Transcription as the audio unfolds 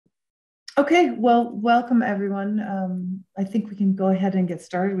Okay, well, welcome everyone. I think we can go ahead and get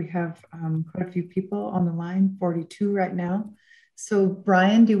started. We have quite a few people on the line, 42 right now. So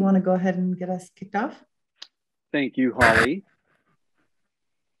Brian, do you want to go ahead and get us kicked off? Thank you, Holly.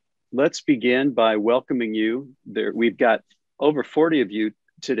 Let's begin by welcoming you. We've got over 40 of you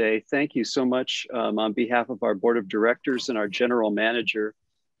today. Thank you so much on behalf of our board of directors and our general manager.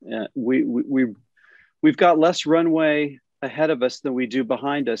 We've got less runway ahead of us than we do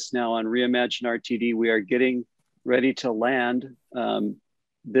behind us now on Reimagine RTD. We are getting ready to land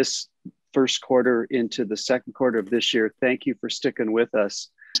this first quarter into the second quarter of this year. Thank you for sticking with us.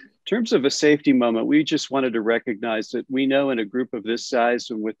 In terms of a safety moment, we just wanted to recognize that we know in a group of this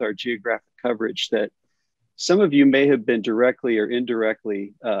size and with our geographic coverage that some of you may have been directly or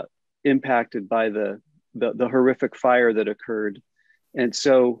indirectly impacted by the horrific fire that occurred. And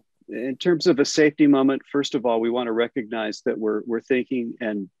so in terms of a safety moment, first of all, we want to recognize that we're thinking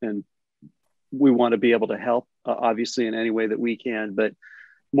and we want to be able to help, obviously, in any way that we can. But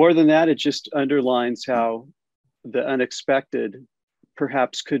more than that, it just underlines how the unexpected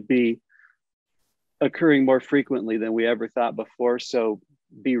perhaps could be occurring more frequently than we ever thought before. So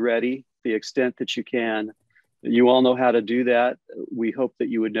be ready the extent that you can. You all know how to do that. We hope that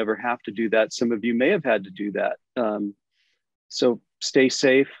you would never have to do that. Some of you may have had to do that. So stay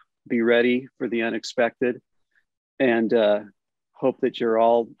safe, be ready for the unexpected, and hope that you're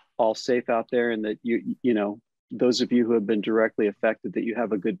all safe out there, and that you know, those of you who have been directly affected, that you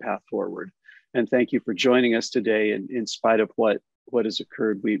have a good path forward. And thank you for joining us today. And in spite of what has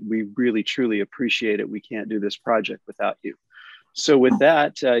occurred, we really truly appreciate it. We can't do this project without you. So with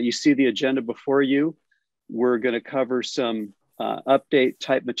that, you see the agenda before you. We're going to cover some update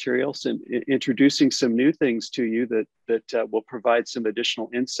type materials and introducing some new things to you that will provide some additional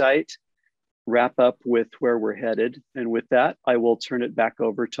insight, wrap up with where we're headed. And with that, I will turn it back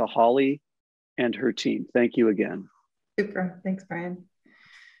over to Holly and her team. Thank you again. Super, thanks, Brian.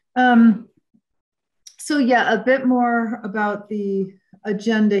 So yeah, a bit more about the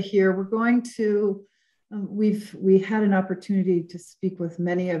agenda here. We're going to, we had an opportunity to speak with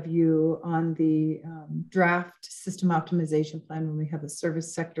many of you on the draft system optimization plan when we had the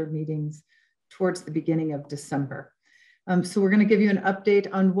service sector meetings towards the beginning of December. So we're going to give you an update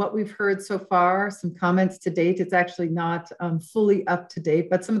on what we've heard so far, some comments to date. It's actually not fully up to date,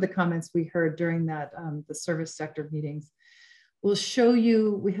 but some of the comments we heard during that the service sector meetings. We'll show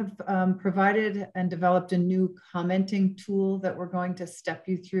you, we have provided and developed a new commenting tool that we're going to step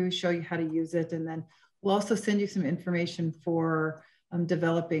you through, show you how to use it, and then we'll also send you some information for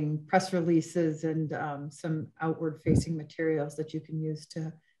developing press releases and some outward facing materials that you can use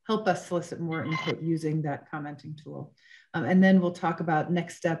to help us solicit more input using that commenting tool. And then we'll talk about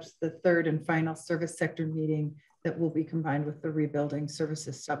next steps, the third and final service sector meeting that will be combined with the rebuilding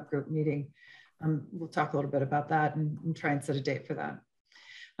services subgroup meeting. We'll talk a little bit about that and try and set a date for that.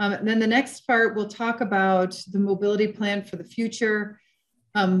 And then the next part, we'll talk about the mobility plan for the future.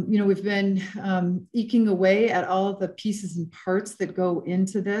 You know, we've been eking away at all of the pieces and parts that go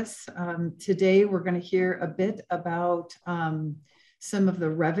into this. Today, we're going to hear a bit about some of the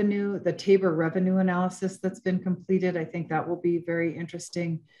revenue, the Tabor revenue analysis that's been completed. I think that will be very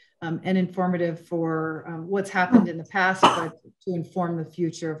interesting and informative for what's happened in the past, but to inform the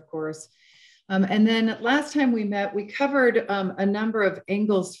future, of course. And then last time we met, we covered a number of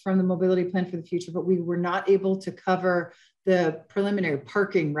angles from the mobility plan for the future, but we were not able to cover the preliminary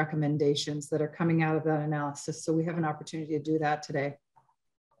parking recommendations that are coming out of that analysis. So we have an opportunity to do that today.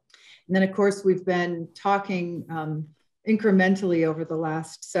 And then of course, we've been talking incrementally over the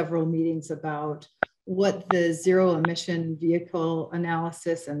last several meetings about what the zero emission vehicle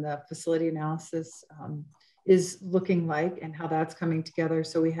analysis and the facility analysis is looking like and how that's coming together.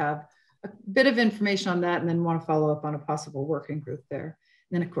 So we have a bit of information on that and then want to follow up on a possible working group there.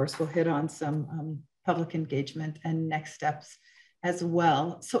 And then of course, we'll hit on some public engagement and next steps as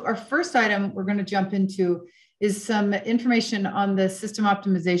well. So our first item we're going to jump into is some information on the system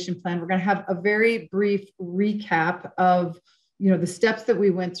optimization plan. We're going to have a very brief recap of, you know, the steps that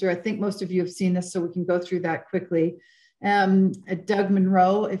we went through. I think most of you have seen this, so we can go through that quickly. Doug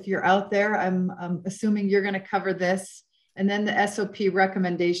Monroe, if you're out there, I'm assuming you're going to cover this. And then the SOP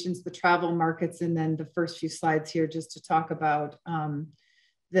recommendations, the travel markets, and then the first few slides here just to talk about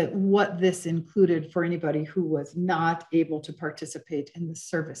what this included for anybody who was not able to participate in the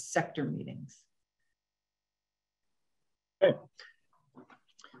service sector meetings. Okay.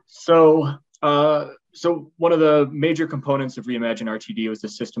 So one of the major components of Reimagine RTD was the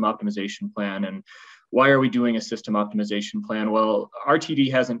system optimization plan. And why are we doing a system optimization plan? Well,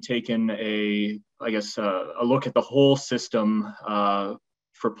 RTD hasn't taken a look at the whole system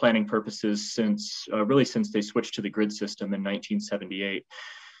for planning purposes since really since they switched to the grid system in 1978.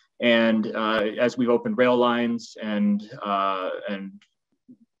 And as we've opened rail lines and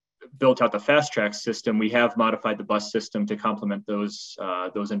built out the fast track system, we have modified the bus system to complement those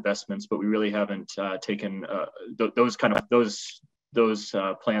investments, but we really haven't taken those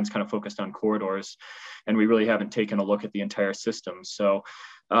plans kind of focused on corridors, and we really haven't taken a look at the entire system. So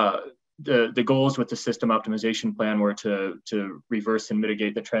the goals with the system optimization plan were to reverse and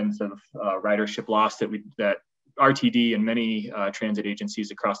mitigate the trends of ridership loss that RTD and many transit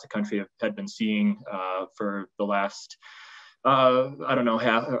agencies across the country had been seeing for the last, I don't know,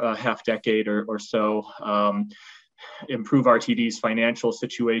 half decade or so. Improve RTD's financial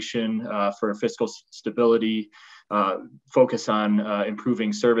situation for fiscal stability, focus on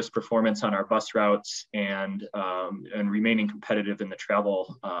improving service performance on our bus routes, and remaining competitive in the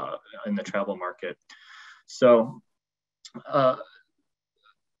travel market. So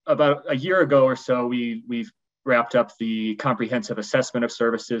about a year ago or so, we've wrapped up the comprehensive assessment of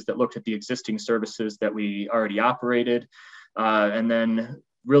services that looked at the existing services that we already operated. And then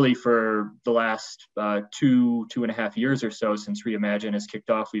really for the last two and a half years or so since Reimagine has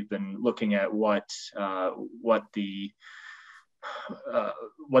kicked off, we've been looking at what the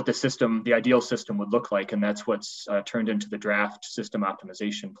system, the ideal system would look like. And that's what's turned into the draft system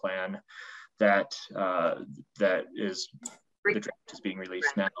optimization plan that is, the draft is being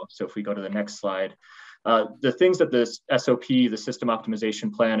released now. So if we go to the next slide. The things that this SOP, the system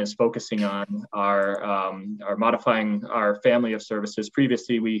optimization plan, is focusing on are modifying our family of services.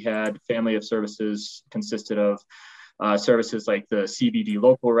 Previously, we had family of services consisted of services like the CBD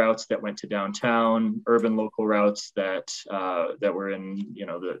local routes that went to downtown, urban local routes that were in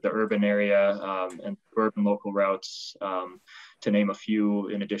the urban area, and urban local routes, to name a few,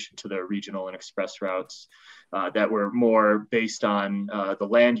 in addition to the regional and express routes. That were more based on the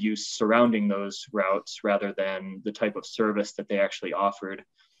land use surrounding those routes rather than the type of service that they actually offered.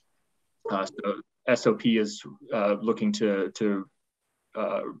 So SOP is looking to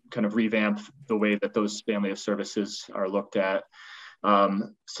kind of revamp the way that those family of services are looked at.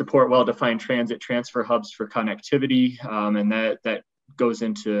 Support well-defined transit transfer hubs for connectivity, and that goes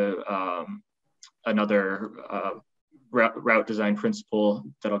into another route design principle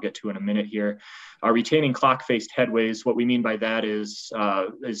that I'll get to in a minute here. Retaining clock-faced headways. What we mean by that is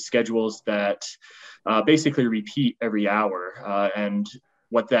schedules that basically repeat every hour. And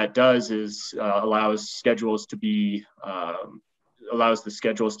what that does is allows the schedules to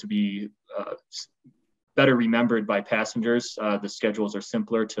be better remembered by passengers. The schedules are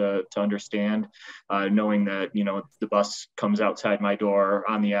simpler to understand, knowing that the bus comes outside my door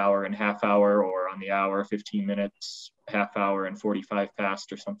on the hour and half hour, or on the hour 15 minutes, half hour and 45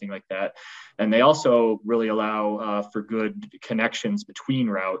 past, or something like that. And they also really allow for good connections between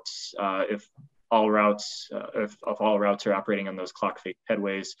routes. If all routes are operating on those clock-faced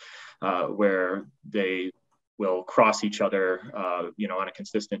headways, where they will cross each other, on a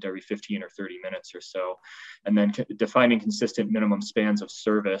consistent every 15 or 30 minutes or so, and then defining consistent minimum spans of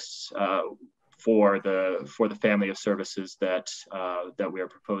service for the family of services that we are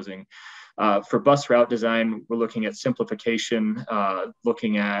proposing. For bus route design, we're looking at simplification,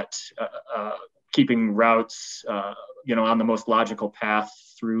 looking at keeping routes, on the most logical path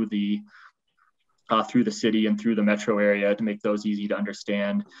through the city and through the metro area to make those easy to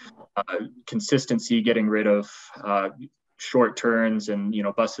understand. Consistency, getting rid of short turns and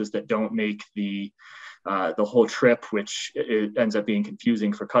buses that don't make the whole trip, which it ends up being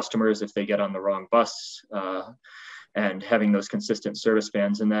confusing for customers if they get on the wrong bus. And having those consistent service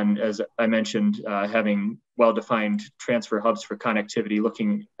bands. And then, as I mentioned, having well-defined transfer hubs for connectivity.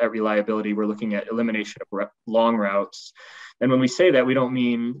 Looking at reliability, we're looking at elimination of long routes. And when we say that, we don't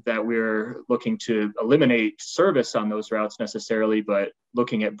mean that we're looking to eliminate service on those routes necessarily, but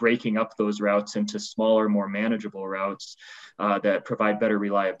looking at breaking up those routes into smaller, more manageable routes that provide better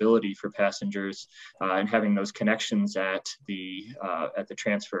reliability for passengers, and having those connections at the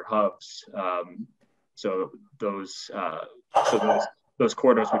transfer hubs. So those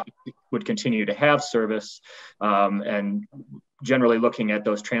corridors would continue to have service, and generally looking at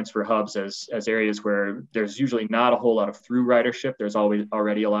those transfer hubs as areas where there's usually not a whole lot of through ridership. There's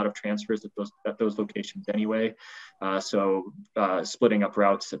already a lot of transfers at those locations anyway. So splitting up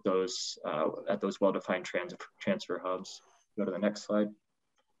routes at those well-defined transfer hubs. Go to the next slide.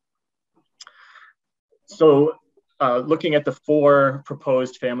 So looking at the four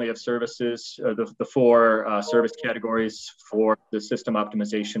proposed family of services, the four service categories for the system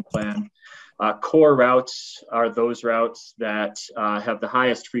optimization plan. Core routes are those routes that have the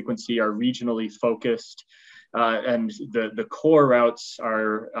highest frequency, are regionally focused, and the core routes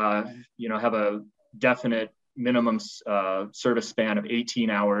are, you know, have a definite minimum service span of 18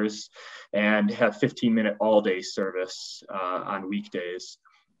 hours and have 15-minute all-day service on weekdays.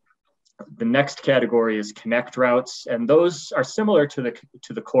 The next category is connect routes, and those are similar to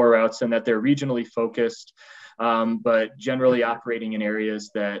the core routes in that they're regionally focused, but generally operating in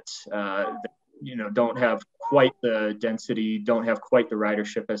areas that you know, don't have quite the density, don't have quite the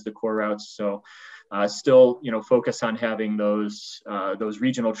ridership as the core routes. So still, you know, focus on having those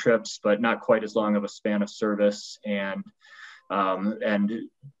regional trips, but not quite as long of a span of service, and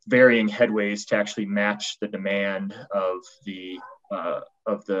varying headways to actually match the demand of the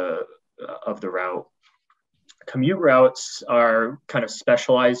route. Commute routes are kind of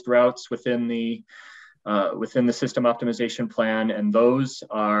specialized routes within the system optimization plan, and those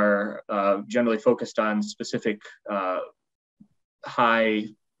are generally focused on specific high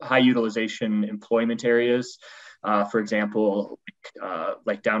utilization employment areas. For example,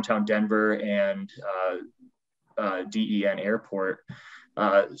 like downtown Denver and DEN Airport.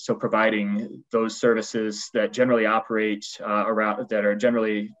 So providing those services that generally operate that are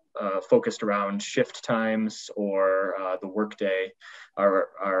generally focused around shift times or the workday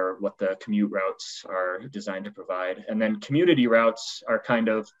are what the commute routes are designed to provide. And then community routes are kind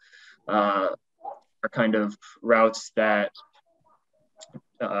of routes that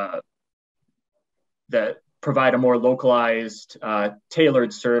that provide a more localized,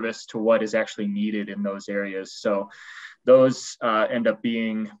 tailored service to what is actually needed in those areas. So those end up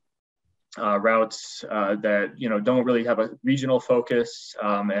being routes that, you know, don't really have a regional focus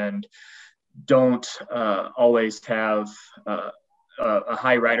and don't always have a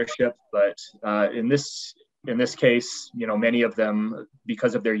high ridership, but in this case, you know, many of them,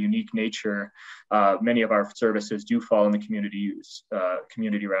 because of their unique nature, many of our services do fall in the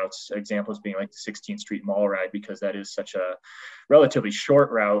community routes. Examples being like the 16th Street Mall ride, because that is such a relatively short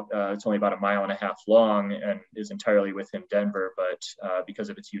route. It's only about 1.5 miles long and is entirely within Denver, but because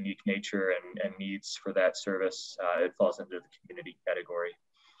of its unique nature and needs for that service, it falls into the community category.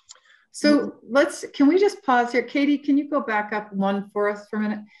 So can we just pause here? Katie, can you go back up one for us for a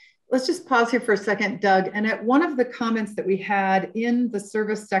minute? Let's just pause here for a second, Doug. And at one of the comments that we had in the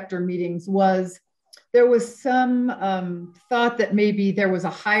service sector meetings was there was some thought that maybe there was a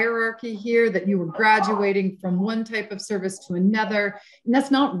hierarchy here, that you were graduating from one type of service to another. And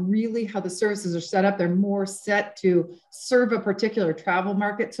that's not really how the services are set up. They're more set to serve a particular travel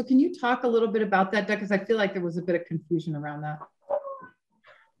market. So can you talk a little bit about that, Doug? Because I feel like there was a bit of confusion around that.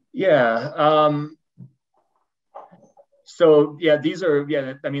 Yeah. So yeah, these are,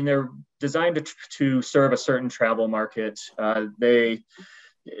 I mean, they're designed to serve a certain travel market.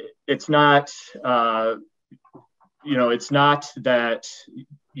 It's not, you know, it's not that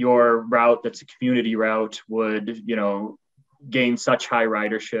your route that's a community route would, you know, gain such high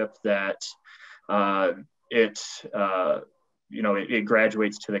ridership that you know, it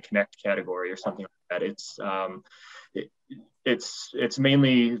graduates to the connect category or something like that. It's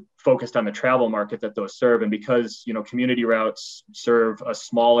mainly focused on the travel market that those serve. And because, you know, community routes serve a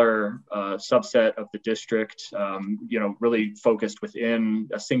smaller subset of the district, you know, really focused within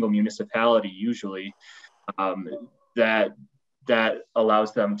a single municipality usually, that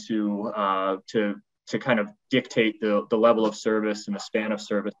allows them to kind of dictate the level of service and the span of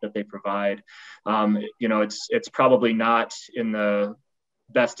service that they provide. You know, it's probably not in the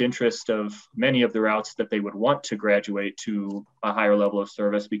best interest of many of the routes that they would want to graduate to a higher level of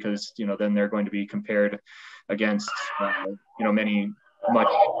service, because, you know, then they're going to be compared against, you know, many,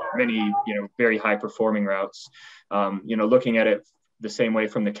 you know, very high performing routes. You know, looking at it the same way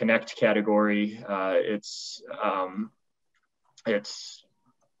from the connect category, it's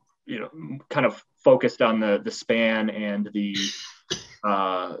you know, kind of focused on the span and the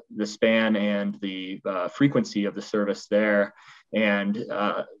frequency of the service there. And,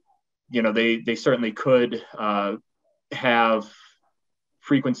 you know, they certainly could have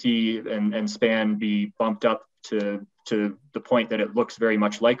frequency and span be bumped up to the point that it looks very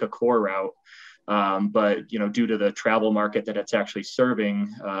much like a core route. But, you know, due to the travel market that it's actually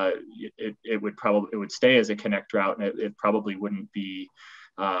serving, it would stay as a connect route, and it probably wouldn't be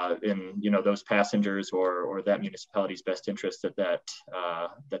in, you know, those passengers or that municipality's best interest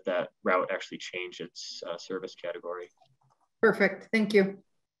that route actually change its service category. Perfect. Thank you.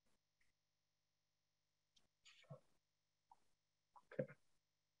 Okay.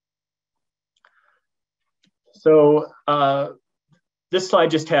 So this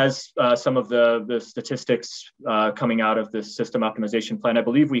slide just has some of the statistics coming out of this system optimization plan. I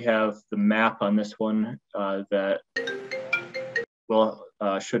believe we have the map on this one that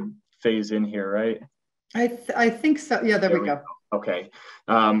should phase in here, right? I think so. Yeah, there we go. Okay.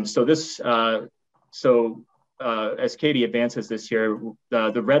 So this, as Katie advances this here,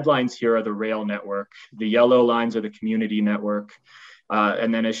 the red lines here are the rail network. The yellow lines are the community network.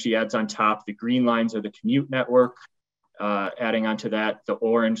 And then as she adds on top, the green lines are the commute network. Adding onto that, the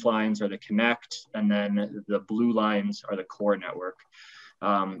orange lines are the connect, and then the blue lines are the core network.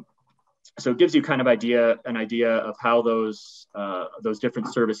 So it gives you kind of an idea of how those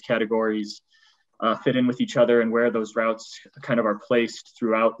different service categories fit in with each other and where those routes kind of are placed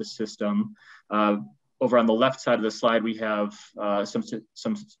throughout the system. Over on the left side of the slide, we have some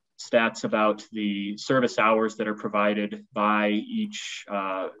stats about the service hours that are provided by each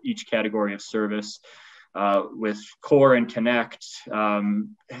category of service, with core and connect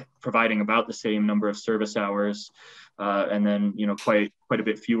providing about the same number of service hours, and then quite a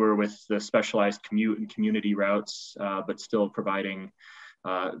bit fewer with the specialized commute and community routes, but still providing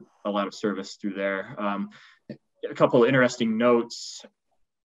a lot of service through there. A couple of interesting notes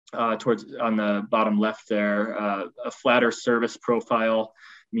on the bottom left there. A flatter service profile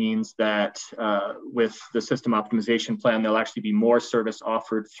means that with the system optimization plan, there'll actually be more service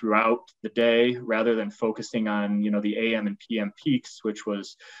offered throughout the day rather than focusing on the AM and PM peaks, which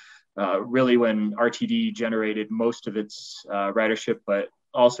was really when RTD generated most of its ridership, but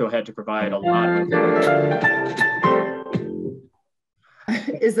also had to provide a lot of.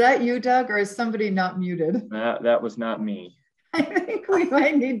 Is that you, Doug, or is somebody not muted? That was not me. I think we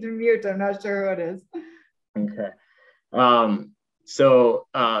might need to mute. I'm not sure who it is. Okay. So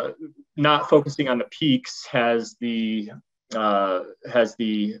not focusing on the peaks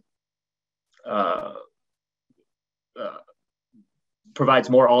provides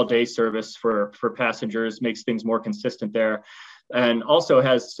more all-day service for passengers, makes things more consistent there, and also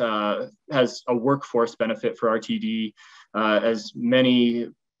has a workforce benefit for RTD. As many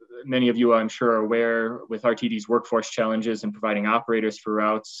of you, I'm sure, are aware, with RTD's workforce challenges and providing operators for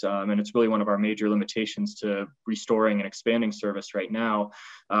routes, and it's really one of our major limitations to restoring and expanding service right now.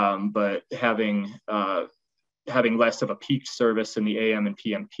 But having less of a peak service in the AM and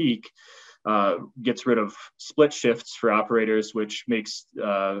PM peak gets rid of split shifts for operators, which makes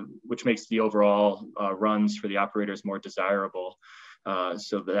the overall runs for the operators more desirable.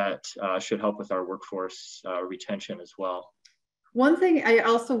 So that should help with our workforce retention as well. One thing I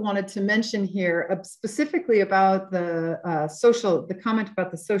also wanted to mention here, specifically about the comment about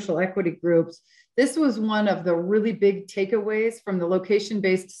the social equity groups. This was one of the really big takeaways from the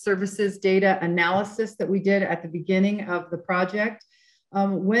location-based services data analysis that we did at the beginning of the project.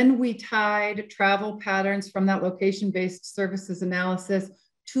 When we tied travel patterns from that location-based services analysis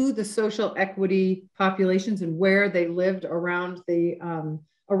to the social equity populations and where they lived around the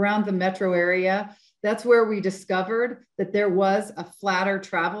metro area, that's where we discovered that there was a flatter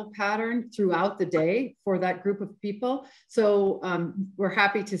travel pattern throughout the day for that group of people. So we're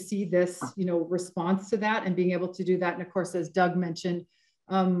happy to see this, response to that and being able to do that. And of course, as Doug mentioned,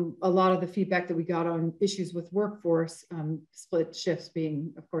 a lot of the feedback that we got on issues with workforce, split shifts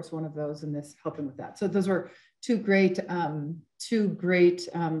being, of course, one of those, and this helping with that. So those were two great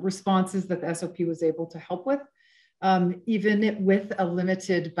responses that the SOP was able to help with. Even with a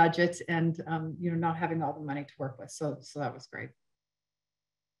limited budget and not having all the money to work with. So that was great.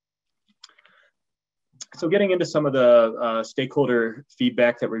 So getting into some of the stakeholder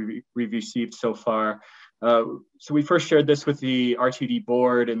feedback that we've received so far. So we first shared this with the RTD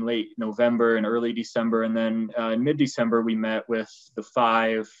board in late November and early December. And then in mid-December, we met with the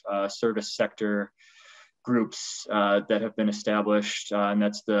 5 service sector groups that have been established, and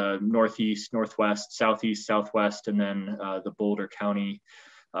that's the Northeast, Northwest, Southeast, Southwest, and then the Boulder County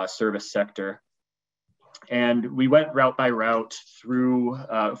service sector. And we went route by route through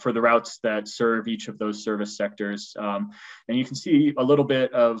for the routes that serve each of those service sectors. And you can see a little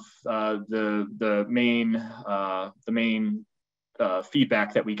bit of the main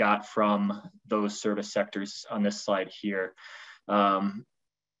feedback that we got from those service sectors on this slide here.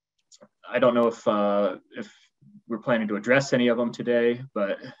 I don't know if we're planning to address any of them today,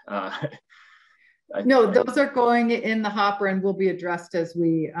 but no, those are going in the hopper and will be addressed as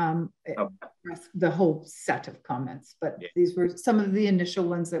we address the whole set of comments. But yeah, these were some of the initial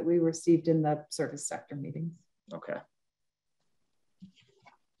ones that we received in the service sector meetings. Okay.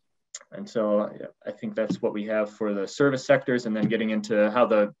 And so I think that's what we have for the service sectors, and then getting into how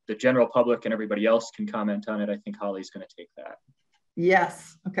the general public and everybody else can comment on it. I think Holly's going to take that.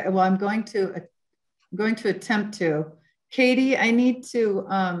 Yes. Okay. Well, I'm going to attempt to. Katie, I need to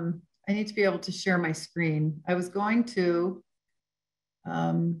be able to share my screen. I was going to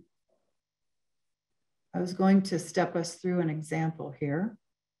step us through an example here.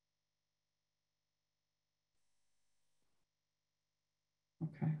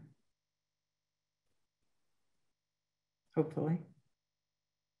 hopefully.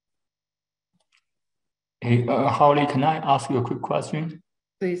 Hey, Holly, can I ask you a quick question?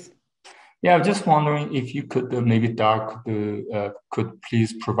 Please. Yeah, I'm just wondering if you could, maybe Doug could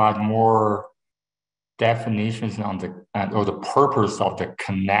please provide more definitions on the or the purpose of the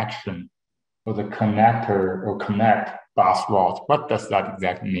connection or the connector or connect bus route. What does that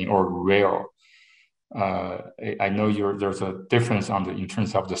exactly mean, or rail? I know there's a difference in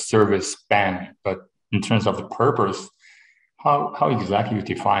terms of the service span, but in terms of the purpose, how exactly you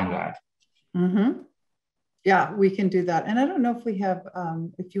define that? Mm-hmm. Yeah, we can do that. And I don't know if we have,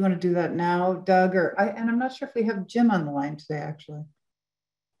 if you want to do that now, Doug, and I'm not sure if we have Jim on the line today, actually.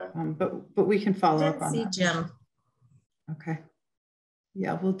 But we can follow up on that. Jim. Okay.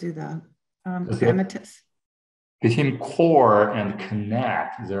 Yeah, we'll do that. Okay, between core and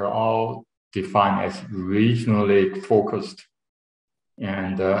connect, they're all defined as regionally focused.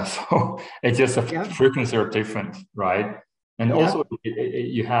 And so it's just a frequency are different, right? And also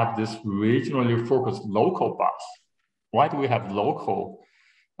you have this regionally focused local bus. Why do we have local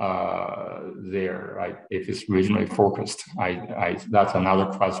there, right? If it's regionally focused, that's another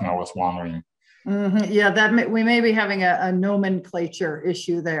question I was wondering. Mm-hmm. Yeah, we may be having a nomenclature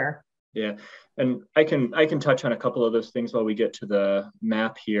issue there. Yeah, and I can touch on a couple of those things while we get to the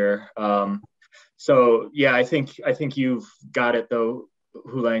map here. So yeah, I think you've got it though,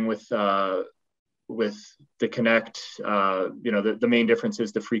 Hulang, with the connect. The main difference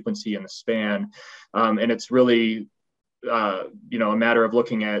is the frequency and the span, and it's really a matter of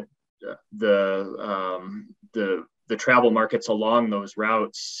looking at the travel markets along those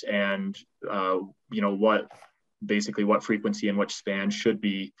routes, and what frequency and which span should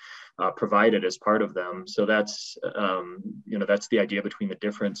be provided as part of them. So that's that's the idea between the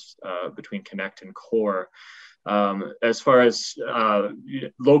difference between connect and core. As far as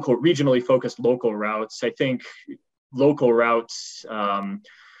regionally focused local routes, I think local routes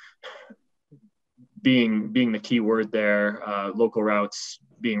being the key word there, local routes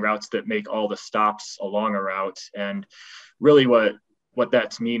being routes that make all the stops along a route. And really what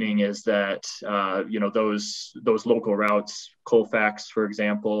that's meaning is that, those local routes, Colfax, for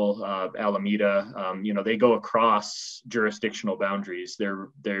example, Alameda, they go across jurisdictional boundaries. They're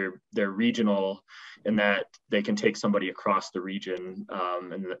regional in that they can take somebody across the region.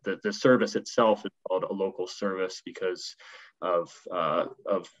 And the service itself is called a local service because of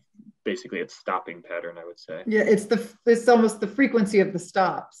basically its stopping pattern, I would say. Yeah, it's almost the frequency of the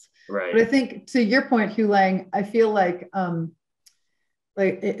stops. Right. But I think to your point, Hulang, I feel like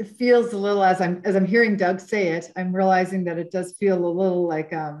it feels a little, as I'm hearing Doug say it, I'm realizing that it does feel a little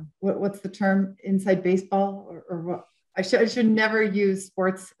like what's the term, inside baseball, or what? I should never use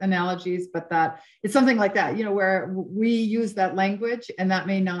sports analogies, but that it's something like that, where we use that language and that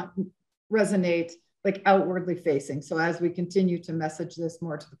may not resonate like outwardly facing. So as we continue to message this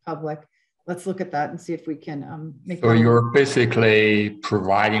more to the public, let's look at that and see if we can make. So you're basically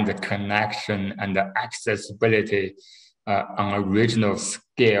providing the connection and the accessibility on a regional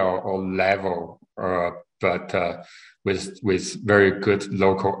scale or level, but with very good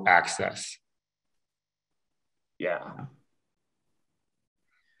local access. Yeah.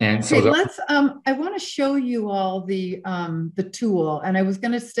 And so let's. I want to show you all the tool, and I was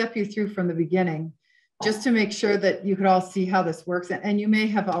going to step you through from the beginning, just to make sure that you could all see how this works. And you may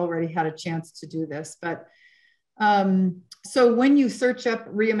have already had a chance to do this, but so when you search up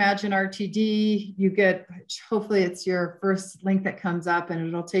Reimagine RTD, you get, hopefully it's your first link that comes up, and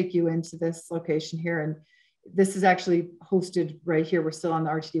it'll take you into this location here. And this is actually hosted right here. We're still on the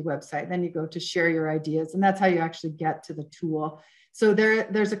RTD website. Then you go to share your ideas, and that's how you actually get to the tool. So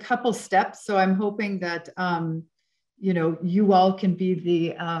there's a couple steps. So I'm hoping that, you all can be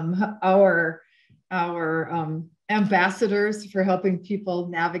the, our ambassadors for helping people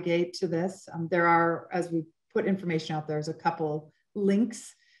navigate to this. There are, as we put information out, there's a couple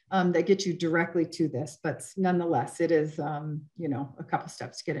links that get you directly to this, but nonetheless, it is, a couple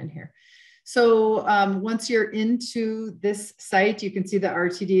steps to get in here. So once you're into this site, you can see that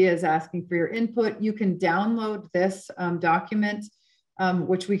RTD is asking for your input. You can download this document,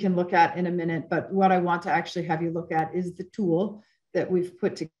 which we can look at in a minute. But what I want to actually have you look at is the tool that we've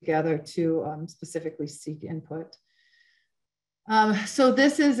put together to specifically seek input. So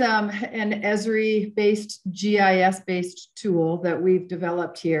this is an Esri-based, GIS-based tool that we've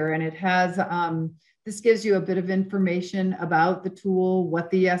developed here, and it has, this gives you a bit of information about the tool,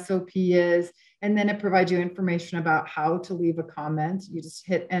 what the SOP is, and then it provides you information about how to leave a comment. You just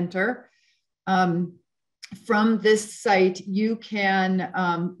hit enter. from this site, you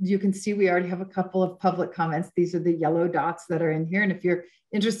can see we already have a couple of public comments. These are the yellow dots that are in here. And if you're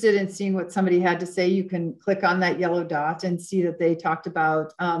interested in seeing what somebody had to say, you can click on that yellow dot and see that they talked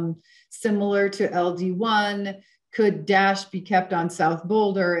about similar to LD1, could Dash be kept on South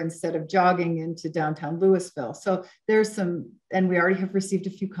Boulder instead of jogging into downtown Louisville? So there's some, and we already have received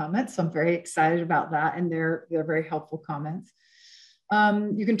a few comments. So I'm very excited about that. And they're very helpful comments.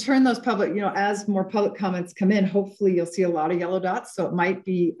 You can turn those public, as more public comments come in, hopefully you'll see a lot of yellow dots. So it might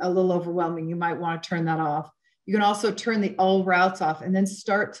be a little overwhelming. You might want to turn that off. You can also turn the all routes off and then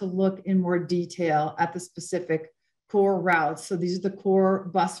start to look in more detail at the specific core routes. So these are the core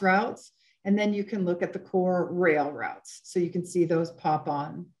bus routes. And then you can look at the core rail routes. So you can see those pop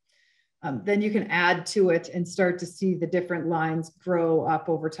on. Then you can add to it and start to see the different lines grow up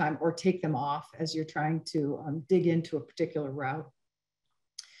over time or take them off as you're trying to dig into a particular route.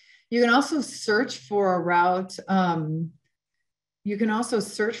 You can also search for a route. You can also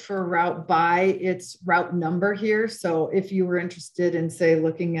search for a route by its route number here. So if you were interested in, say,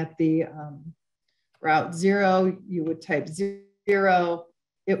 looking at the route 0, you would type 0.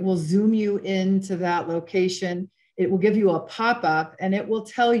 It will zoom you into that location. It will give you a pop-up and it will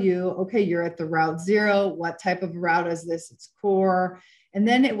tell you, okay, you're at the route 0. What type of route is this? It's core. And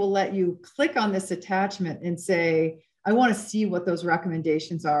then it will let you click on this attachment and say, I want to see what those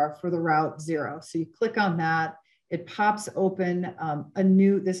recommendations are for the route 0. So you click on that. It pops open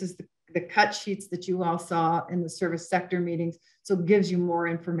this is the cut sheets that you all saw in the service sector meetings. So it gives you more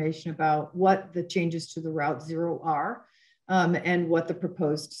information about what the changes to the route 0 are. And what the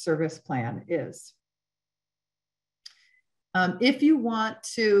proposed service plan is. If you want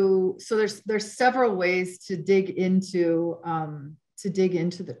to, so there's several ways to dig into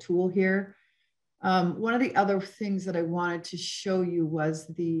the tool here. One of the other things that I wanted to show you was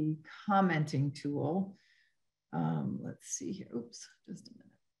the commenting tool. Let's see here. Oops, just a minute.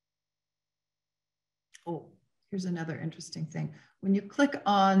 Oh, here's another interesting thing. When you click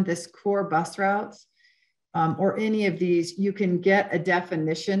on this core bus routes, or any of these, you can get a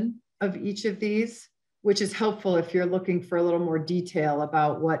definition of each of these, which is helpful if you're looking for a little more detail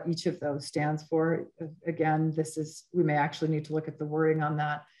about what each of those stands for. Again, we may actually need to look at the wording on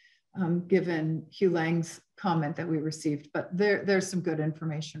that, given Hugh Lang's comment that we received, but there's some good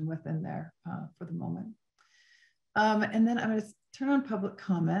information within there for the moment. And then I'm going to turn on public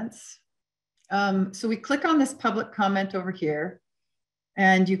comments. So we click on this public comment over here.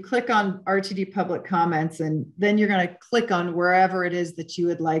 And you click on RTD public comments, and then you're going to click on wherever it is that you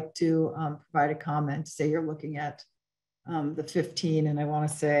would like to provide a comment. Say you're looking at the 15, and I want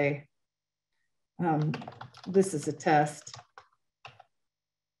to say, this is a test.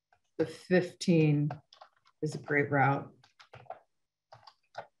 The 15 is a great route.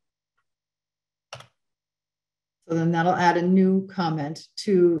 So then that'll add a new comment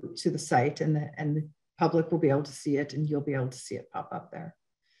to the site, and the public will be able to see it, and you'll be able to see it pop up there.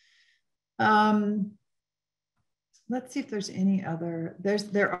 Let's see if there's any other,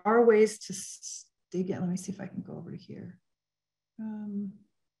 there are ways to dig in. Let me see if I can go over to here.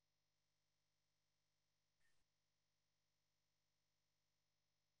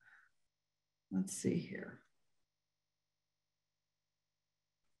 Let's see here.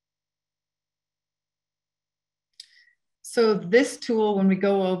 So this tool, when we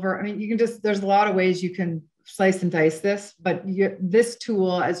go over, I mean, you can there's a lot of ways you can slice and dice this, but this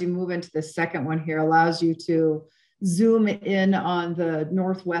tool, as you move into the second one here, allows you to zoom in on the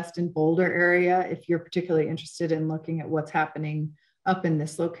Northwest and Boulder area if you're particularly interested in looking at what's happening up in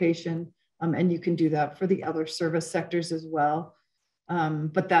this location. And you can do that for the other service sectors as well.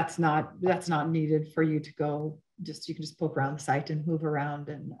 But that's not needed for you to go, you can just poke around the site and move around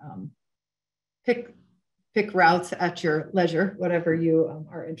and pick routes at your leisure, whatever you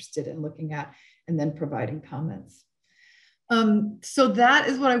are interested in looking at, and then providing comments. So that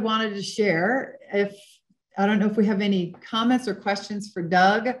is what I wanted to share. I don't know if we have any comments or questions for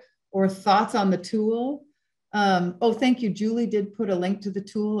Doug or thoughts on the tool. Oh, thank you. Julie did put a link to the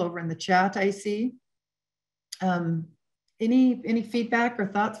tool over in the chat, I see. Any feedback or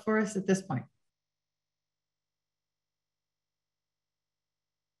thoughts for us at this point?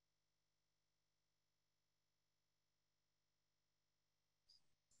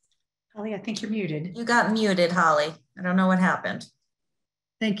 Holly, I think you're muted. You got muted, Holly. I don't know what happened.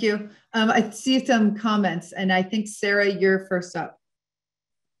 Thank you. I see some comments, and I think, Sarah, you're first up.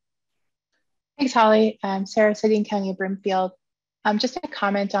 Thanks, Holly. Sarah, City County of Brimfield. Just a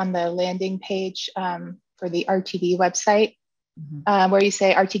comment on the landing page for the RTD website, where you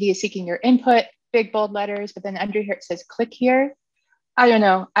say RTD is seeking your input, big bold letters, but then under here it says click here. I don't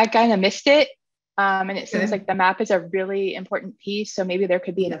know, I kind of missed it. And it seems like the map is a really important piece. So maybe there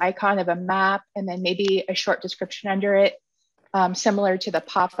could be an icon of a map and then maybe a short description under it, similar to the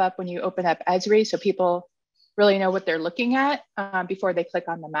pop-up when you open up Esri, so people really know what they're looking at before they click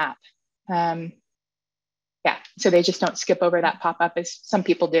on the map. Yeah, so they just don't skip over that pop-up as some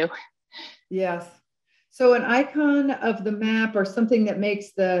people do. Yes. So an icon of the map or something that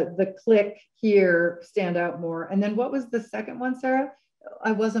makes the click here stand out more. And then what was the second one, Sarah?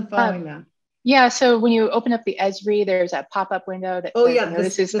 I wasn't following that. Yeah, so when you open up the Esri, there's a pop-up window that says,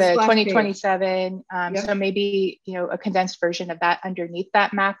 this is the 2027. So maybe, a condensed version of that underneath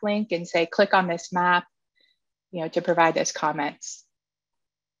that map link and say, click on this map, to provide those comments.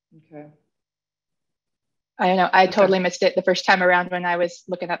 Okay. I don't know, I totally missed it the first time around when I was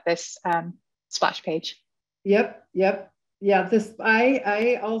looking at this splash page. Yep. Yeah,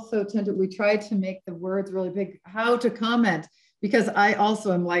 I also we tried to make the words really big, how to comment, because I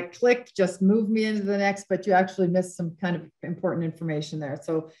also am like, click, just move me into the next, but you actually missed some kind of important information there.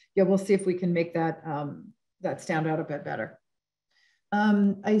 So yeah, we'll see if we can make that, that stand out a bit better.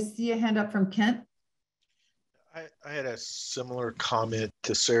 I see a hand up from Kent. I had a similar comment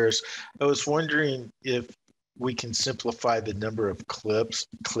to Sarah's. I was wondering if we can simplify the number of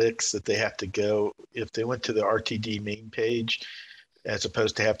clicks that they have to go if they went to the RTD main page, as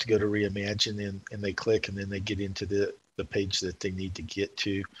opposed to have to go to Reimagine and they click and then they get into the page that they need to get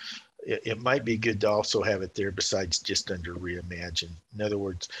to. It might be good to also have it there besides just under Reimagine. In other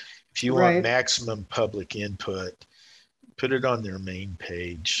words, if you want maximum public input, put it on their main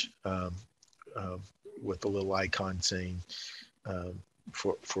page with a little icon saying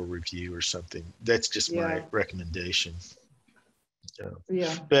for review or something. That's just my recommendation.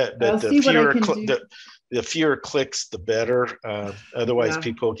 But the fewer clicks, the better. Otherwise,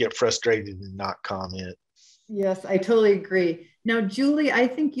 people get frustrated and not comment. Yes, I totally agree. Now, Julie, I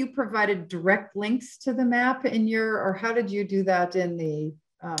think you provided direct links to the map in or how did you do that in the?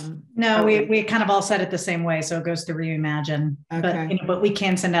 No, we kind of all said it the same way. So it goes to Reimagine, but we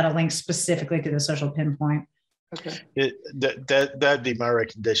can send out a link specifically to the social pinpoint. Okay. That'd be my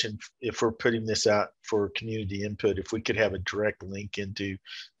recommendation if we're putting this out for community input. If we could have a direct link into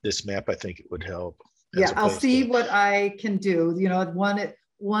this map, I think it would help. Yeah, I'll see what I can do.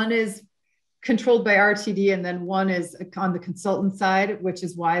 One is controlled by RTD and then one is on the consultant side, which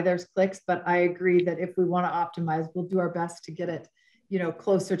is why there's clicks. But I agree that if we want to optimize, we'll do our best to get it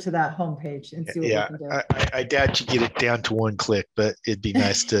closer to that homepage and see what we can do. I doubt you get it down to one click, but it'd be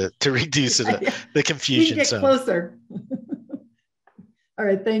nice to reduce it, the confusion. We can get closer. All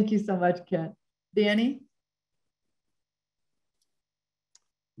right, thank you so much, Kent. Danny?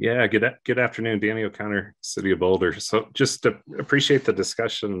 Yeah, good afternoon, Danny O'Connor, City of Boulder. So just to appreciate the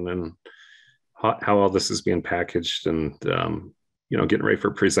discussion and how all this is being packaged and getting ready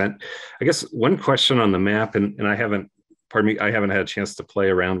for present. I guess one question on the map, and I haven't had a chance to play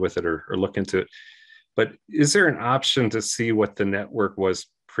around with it or look into it, but is there an option to see what the network was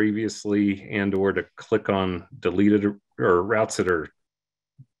previously and or to click on deleted or routes that are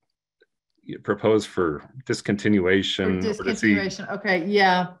proposed for discontinuation? Okay,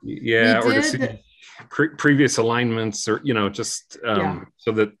 yeah. Yeah, or to see previous alignments or, just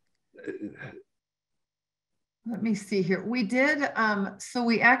so that... Let me see here. We did, so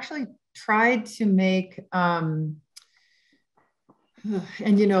we actually tried to make, and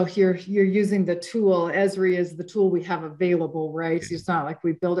you're using the tool. Esri is the tool we have available, right? So it's not like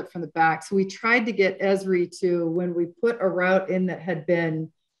we build it from the back. So we tried to get Esri to, when we put a route in that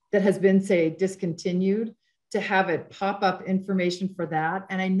has been say discontinued, to have it pop up information for that.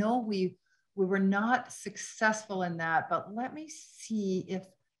 And I know we were not successful in that, but let me see if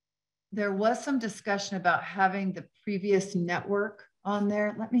there was some discussion about having the previous network on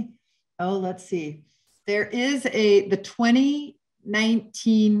there. Let's see. There is the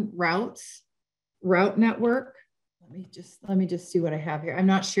 2019 route network. Let me just see what I have here. I'm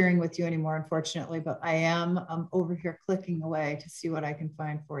not sharing with you anymore, unfortunately, but I am over here clicking away to see what I can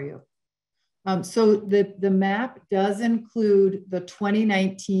find for you. So the map does include the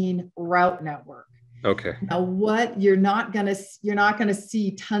 2019 route network. Okay. Now, you're not gonna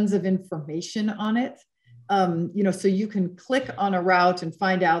see tons of information on it. So you can click on a route and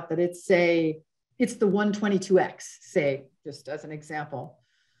find out that it's the 122X, say, just as an example.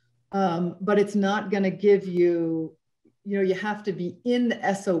 But it's not going to give you, you have to be in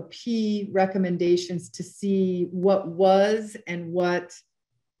the SOP recommendations to see what was and what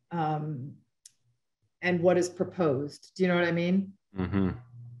is proposed. Do you know what I mean? Mm-hmm.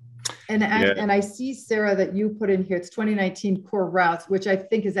 And I see, Sarah, that you put in here, it's 2019 core routes, which I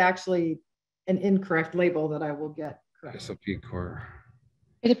think is actually an incorrect label that I will get correct. SOP core.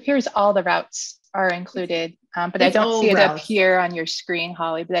 It appears all the routes are included, but I don't see it appear on your screen,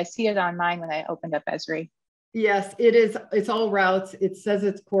 Holly, but I see it on mine when I opened up Esri. Yes, it is. It's all routes. It says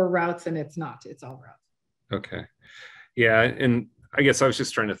it's core routes and it's not. It's all routes. Okay. Yeah. And I guess I was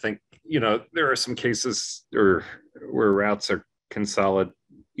just trying to think, there are some cases where routes are consolidated,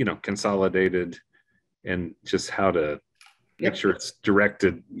 and just how to make sure it's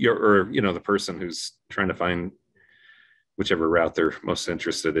directed, or the person who's trying to find whichever route they're most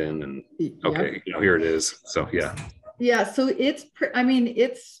interested in. And okay, here it is. So yeah. So it's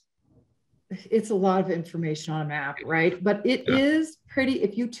a lot of information on a map, right? But it is pretty.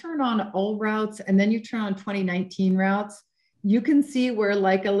 If you turn on all routes and then you turn on 2019 routes, you can see where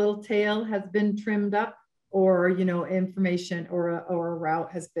like a little tail has been trimmed up, or information or a route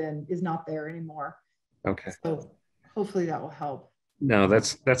is not there anymore. Okay. So hopefully that will help. No,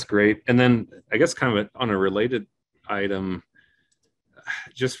 that's great. And then I guess kind of on a related item,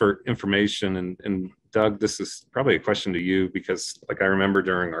 just for information, and Doug, this is probably a question to you, because like I remember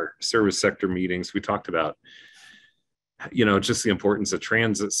during our service sector meetings, we talked about, just the importance of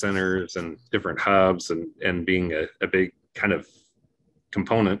transit centers and different hubs, and being a big kind of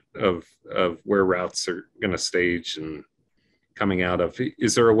component of where routes are going to stage and coming out of.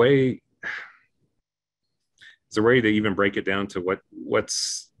 Is there a way to even break it down to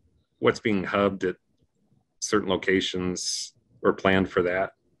what's being hubbed at certain locations, or planned for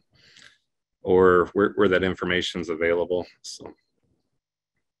that, or where that information is available? So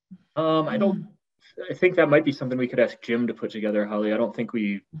I think that might be something we could ask Jim to put together, Holly. I don't think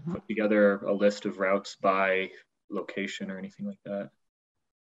we put together a list of routes by location or anything like that.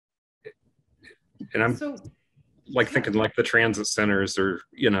 And I'm thinking like the transit centers, or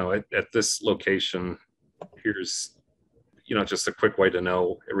at this location, here's just a quick way to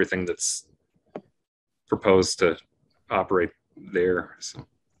know everything that's proposed to operate there.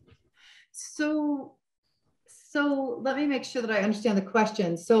 So let me make sure that I understand the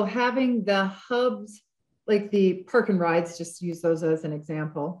question. So having the hubs, like the park and rides, just use those as an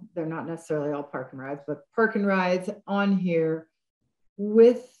example. They're not necessarily all park and rides, but park and rides on here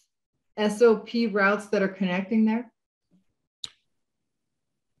with SOP routes that are connecting there.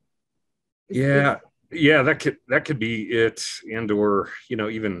 Yeah, that could be it, and/or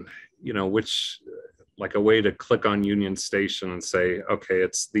even which, like a way to click on Union Station and say, okay,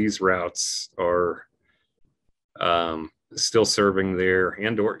 it's these routes are still serving there,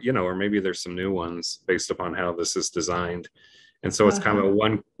 and/or or maybe there's some new ones based upon how this is designed. And so it's kind of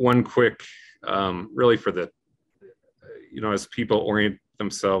a one quick, really for the as people orient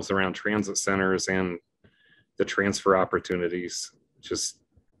themselves around transit centers and the transfer opportunities, just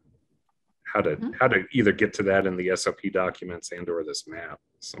how to either get to that in the SOP documents and/or this map.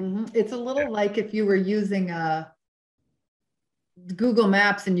 So it's a little like if you were using Google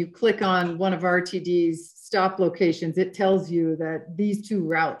Maps and you click on one of RTD's stop locations, it tells you that these two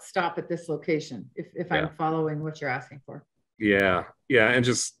routes stop at this location, if I'm following what you're asking for. Yeah, and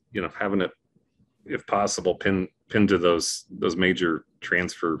just having it, if possible, pin to those major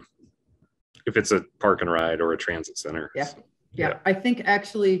transfer, if it's a park and ride or a transit center. Yeah. I think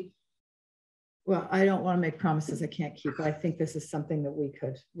actually, well, I don't want to make promises I can't keep, but I think this is something that we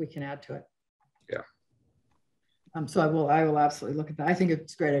can add to it. Yeah. So I will absolutely look at that. I think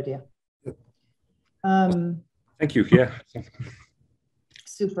it's a great idea. Thank you. Yeah.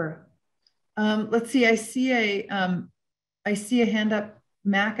 Super. Let's see. I see a hand up.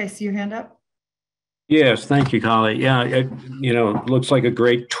 Mac, I see your hand up. Yes, thank you, Holly. Yeah, it looks like a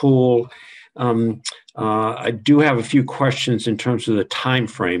great tool. I do have a few questions in terms of the time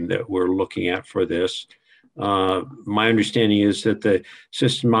frame that we're looking at for this. My understanding is that the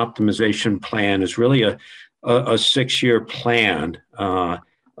system optimization plan is really a 6-year plan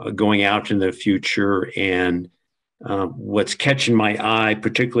going out in the future. And what's catching my eye,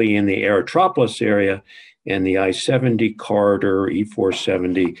 particularly in the Aerotropolis area and the I-70 corridor,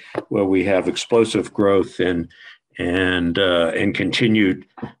 E-470, where we have explosive growth and continued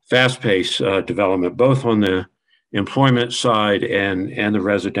fast-paced development, both on the employment side and the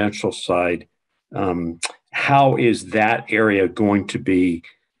residential side. How is that area going to be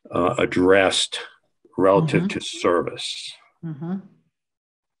addressed relative to service?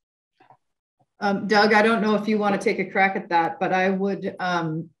 Doug, I don't know if you want to take a crack at that, but I would,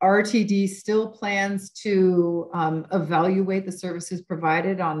 RTD still plans to evaluate the services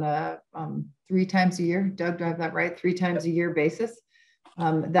provided on a 3 times a year. Doug, do I have that right? 3 times a year basis.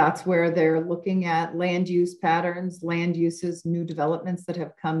 That's where they're looking at land use patterns, land uses, new developments that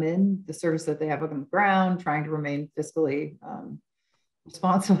have come in, the service that they have on the ground, trying to remain fiscally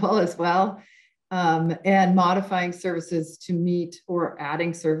responsible as well. and modifying services to meet, or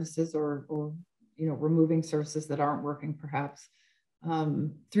adding services, or removing services that aren't working perhaps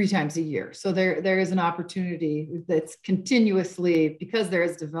 3 times a year. So there is an opportunity that's continuously, because there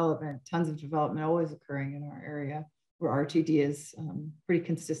is development, tons of development always occurring in our area, where RTD is pretty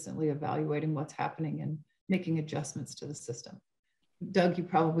consistently evaluating what's happening and making adjustments to the system. Doug, you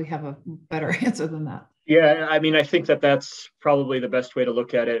probably have a better answer than that. Yeah, I mean, I think that that's probably the best way to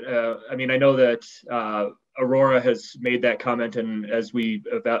look at it. I mean, I know that Aurora has made that comment, and as we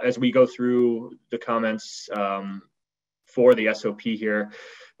go through the comments for the SOP here,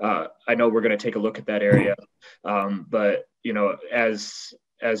 I know we're going to take a look at that area. But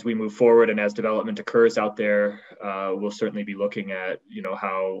as we move forward and as development occurs out there, we'll certainly be looking at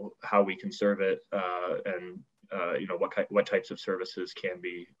how we can serve it, and what types of services can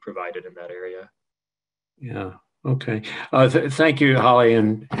be provided in that area. Yeah. Okay. Thank you, Holly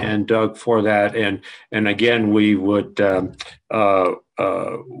and Doug, for that. And again, we would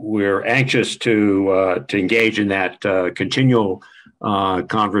we're anxious to engage in that continual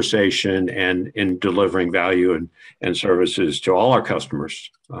conversation and in delivering value and services to all our customers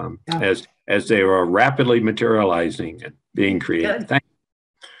as they are rapidly materializing and being created. Thank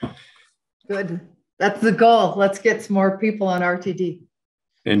you. Good. That's the goal. Let's get some more people on RTD.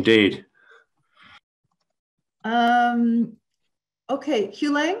 Indeed. Okay,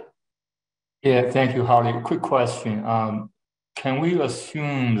 Hugh Lang? Yeah, thank you, Holly. Quick question. Can we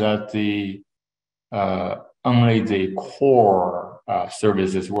assume that only the core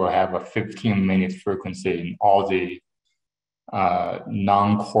services will have a 15-minute frequency, and all the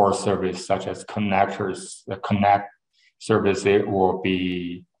non-core service, such as connectors, the connect service, it will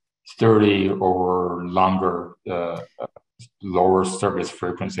be 30 or longer, lower service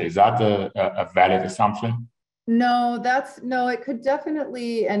frequency? Is that a valid assumption? No, it could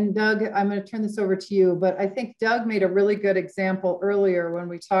definitely, and Doug, I'm going to turn this over to you, but I think Doug made a really good example earlier when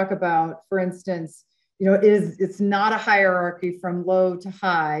we talk about, for instance, it's not a hierarchy from low to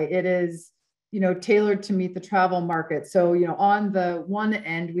high. It is, tailored to meet the travel market. So, on the one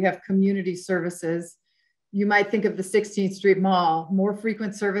end, we have community services. You might think of the 16th Street Mall, more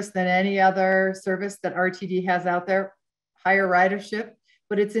frequent service than any other service that RTD has out there, higher ridership,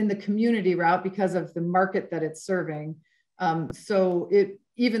 but it's in the community route because of the market that it's serving. So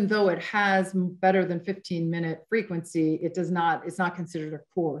even though it has better than 15-minute frequency, it's not considered a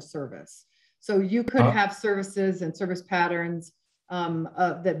core service. So you could have services and service patterns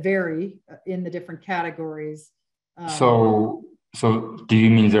that vary in the different categories. So do you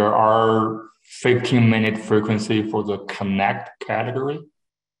mean there are 15-minute frequency for the connect category?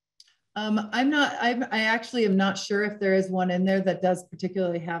 I actually am not sure if there is one in there that does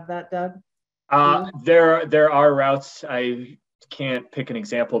particularly have that, Doug. There are routes. I can't pick an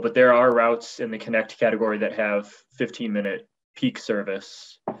example, but there are routes in the connect category that have 15-minute peak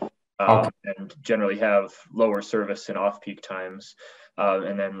service, and generally have lower service in off-peak times.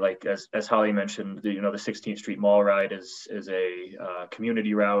 And then, like as Holly mentioned, the 16th Street Mall ride is a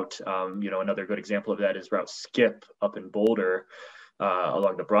community route. Another good example of that is Route Skip up in Boulder,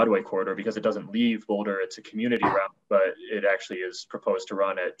 along the Broadway corridor, because it doesn't leave Boulder. It's a community route, but it actually is proposed to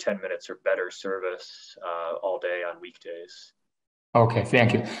run at 10 minutes or better service all day on weekdays. Okay,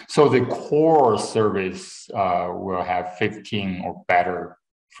 thank you. So the core service will have 15 or better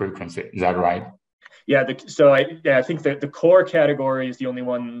frequency. Is that right? Yeah. I think that the core category is the only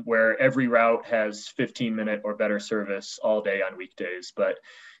one where every route has 15-minute or better service all day on weekdays. But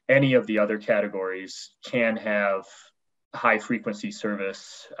any of the other categories can have high frequency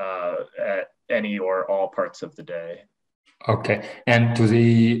service at any or all parts of the day. Okay, and to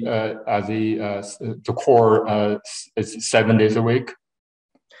the core is 7 days a week?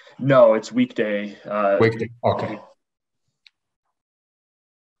 No, it's weekday. Weekday. Okay.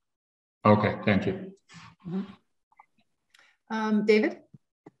 Okay, thank you. David?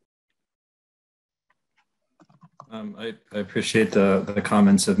 I appreciate the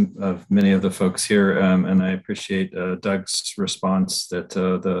comments of many of the folks here, and I appreciate Doug's response that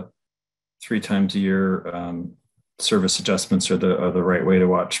the 3 times a year service adjustments are the right way to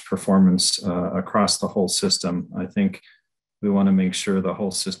watch performance across the whole system. I think we want to make sure the whole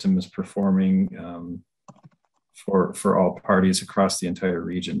system is performing for all parties across the entire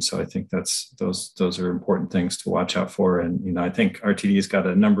region. So I think those are important things to watch out for. And I think RTD's got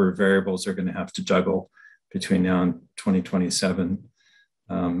a number of variables they're going to have to juggle between now and 2027,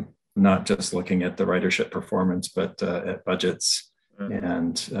 not just looking at the ridership performance, but at budgets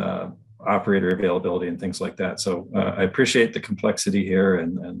and operator availability and things like that. So I appreciate the complexity here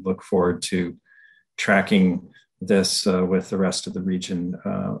and look forward to tracking this with the rest of the region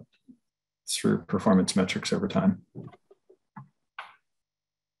through performance metrics over time.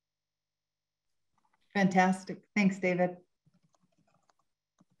 Fantastic. Thanks, David.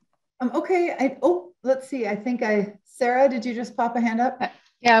 Okay. Let's see. I think Sarah, did you just pop a hand up?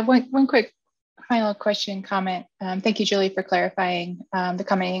 Yeah, one quick final question, comment. Thank you, Julie, for clarifying. The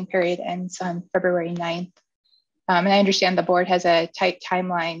commenting period ends on February 9th. And I understand the board has a tight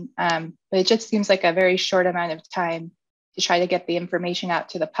timeline, but it just seems like a very short amount of time to try to get the information out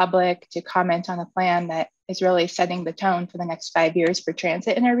to the public, to comment on a plan that is really setting the tone for the next 5 years for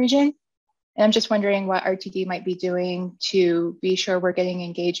transit in our region. And I'm just wondering what RTD might be doing to be sure we're getting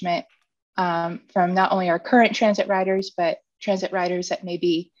engagement from not only our current transit riders, but transit riders that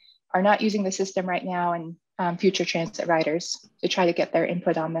maybe are not using the system right now, and future transit riders, to try to get their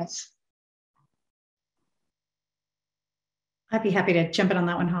input on this. I'd be happy to jump in on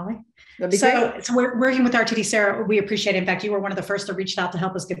that one, Holly. So we're working with RTD, Sarah. We appreciate it. In fact, you were one of the first to reach out to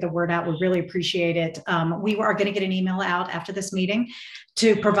help us get the word out. We really appreciate it. We are going to get an email out after this meeting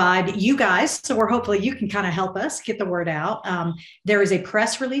to provide you guys. So hopefully you can kind of help us get the word out. There is a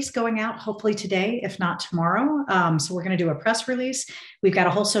press release going out, hopefully today, if not tomorrow. So we're going to do a press release. We've got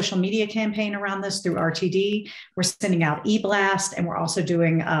a whole social media campaign around this through RTD. We're sending out e-blast, and we're also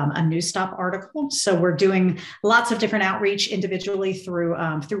doing a News Stop article. So we're doing lots of different outreach individually through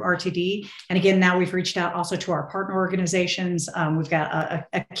RTD. And again, now we've reached out also to our partner organizations. We've got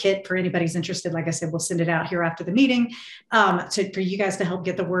a kit for anybody who's interested. Like I said, we'll send it out here after the meeting for you guys to help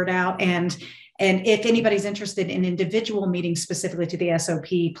get the word out. And if anybody's interested in individual meetings specifically to the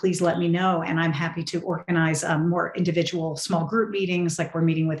SOP, please let me know. And I'm happy to organize more individual small group meetings, like we're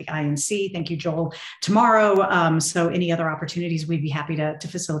meeting with the INC. Thank you, Joel, tomorrow. So any other opportunities, we'd be happy to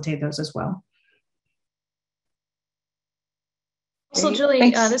facilitate those as well. So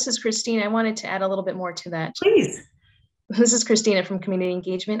Julie, this is Christine. I wanted to add a little bit more to that. Please. This is Christina from Community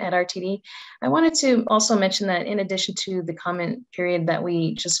Engagement at RTD. I wanted to also mention that in addition to the comment period that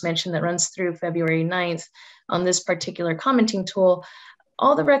we just mentioned that runs through February 9th on this particular commenting tool,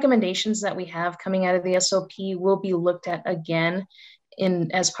 all the recommendations that we have coming out of the SOP will be looked at again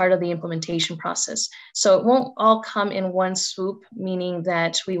as part of the implementation process. So it won't all come in one swoop, meaning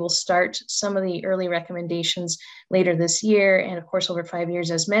that we will start some of the early recommendations later this year, and of course over 5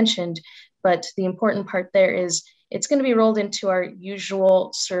 years as mentioned. But the important part there is it's going to be rolled into our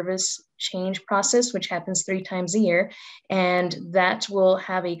usual service change process, which happens 3 times a year. And that will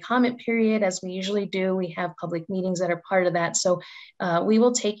have a comment period, as we usually do. We have public meetings that are part of that. So we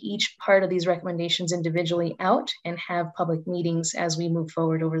will take each part of these recommendations individually out and have public meetings as we move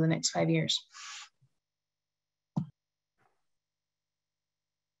forward over the next 5 years.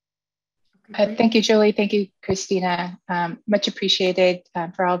 Thank you, Julie. Thank you, Christina. Much appreciated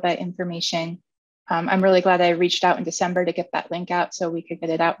for all that information. I'm really glad I reached out in December to get that link out so we could get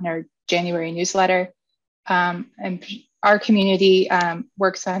it out in our January newsletter. And our community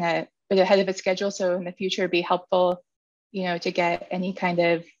works on a bit ahead of its schedule, so in the future it'd be helpful, to get any kind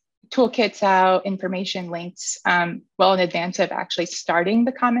of toolkits out, information links well in advance of actually starting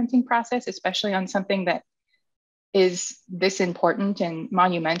the commenting process, especially on something that is this important and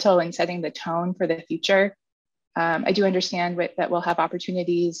monumental in setting the tone for the future. I do understand that we'll have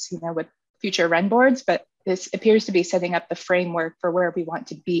opportunities, with future run boards, but this appears to be setting up the framework for where we want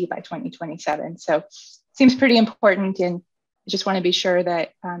to be by 2027. So it seems pretty important, and I just want to be sure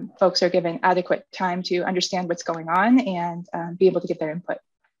that folks are given adequate time to understand what's going on and be able to get their input.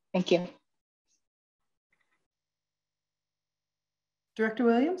 Thank you. Director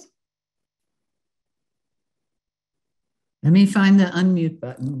Williams? Let me find the unmute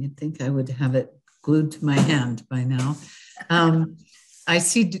button. You'd think I would have it glued to my hand by now. I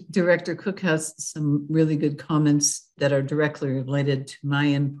see Director Cook has some really good comments that are directly related to my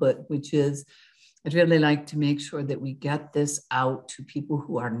input, which is I'd really like to make sure that we get this out to people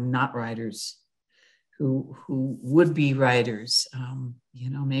who are not riders, who would be riders.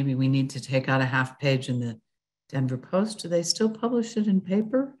 Maybe we need to take out a half page in the Denver Post. Do they still publish it in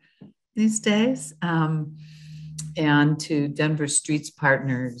paper these days? And to Denver Streets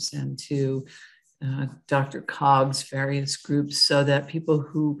Partners and to Dr. Cogg's various groups, so that people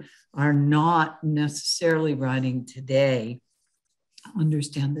who are not necessarily riding today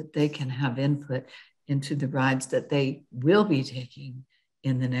understand that they can have input into the rides that they will be taking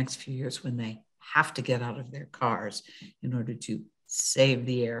in the next few years when they have to get out of their cars in order to save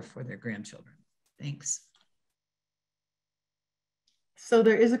the air for their grandchildren. Thanks. So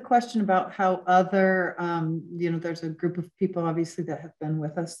there is a question about how other, there's a group of people obviously that have been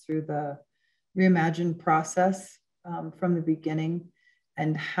with us through the Reimagine process from the beginning,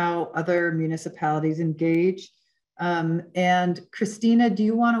 and how other municipalities engage. And Christina, do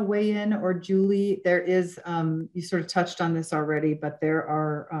you want to weigh in, or Julie? There is, you sort of touched on this already, but there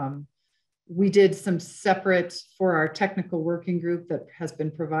are, we did some separate for our technical working group that has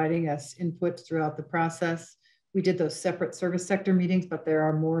been providing us input throughout the process. We did those separate service sector meetings, but there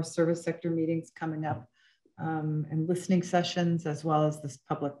are more service sector meetings coming up, and listening sessions, as well as this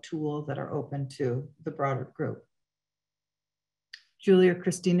public tool that are open to the broader group. Julie or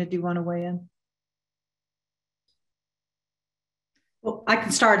Christina, do you want to weigh in? Well, I can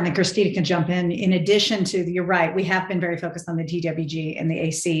start and then Christina can jump in. In addition to, you're right, we have been very focused on the TWG and the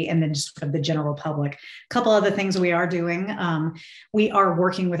AC and then just the general public. A couple other things we are doing. We are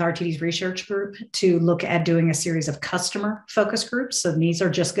working with RTD's research group to look at doing a series of customer focus groups. So these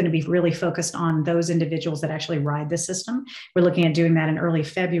are just going to be really focused on those individuals that actually ride the system. We're looking at doing that in early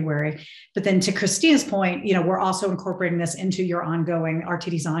February. But then to Christina's point, we're also incorporating this into your ongoing,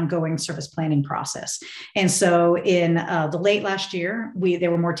 RTD's ongoing service planning process. And so in the late last year,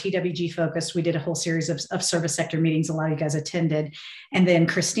 there were more TWG focused. We did a whole series of service sector meetings. A lot of you guys attended. And then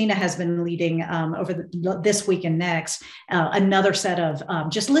Christina has been leading over this week and next, another set of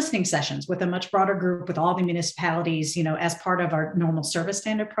just listening sessions with a much broader group with all the municipalities, as part of our normal service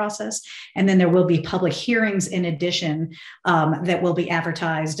standard process. And then there will be public hearings in addition that will be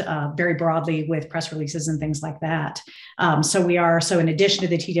advertised very broadly with press releases and things like that. So in addition to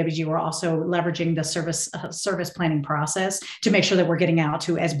the TWG, we're also leveraging the service planning process to make sure that we're getting out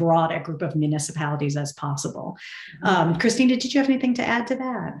to as broad a group of municipalities as possible. Christina, did you have anything to add to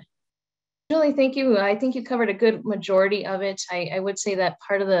that? Julie, thank you. I think you covered a good majority of it. I would say that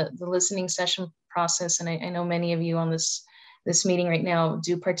part of the listening session process, and I know many of you on this meeting right now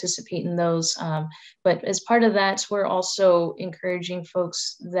do participate in those. But as part of that, we're also encouraging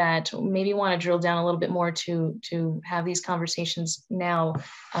folks that maybe want to drill down a little bit more to have these conversations now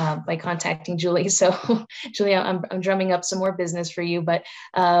by contacting Julie. So Julie, I'm drumming up some more business for you, but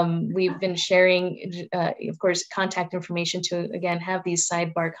we've been sharing, of course, contact information to, again, have these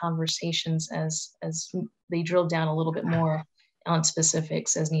sidebar conversations as they drill down a little bit more on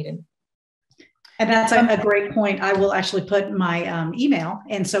specifics as needed. And that's a great point. I will actually put my email.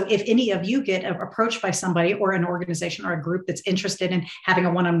 And so if any of you get approached by somebody or an organization or a group that's interested in having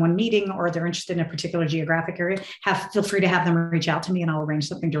a one-on-one meeting, or they're interested in a particular geographic area, feel free to have them reach out to me and I'll arrange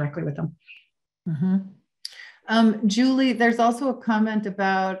something directly with them. Mm-hmm. Julie, there's also a comment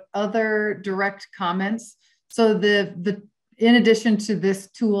about other direct comments. So in addition to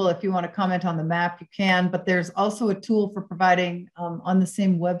this tool, if you want to comment on the map, you can, but there's also a tool for providing on the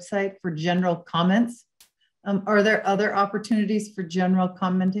same website for general comments. Are there other opportunities for general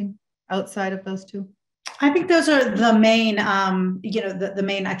commenting outside of those two? I think those are the main, the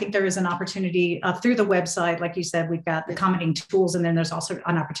main, I think there is an opportunity through the website. Like you said, we've got the commenting tools, and then there's also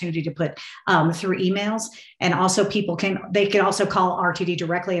an opportunity to put through emails, and also they can also call RTD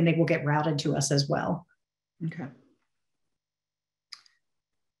directly and they will get routed to us as well. Okay.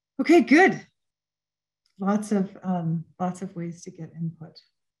 Okay, good. Lots of ways to get input.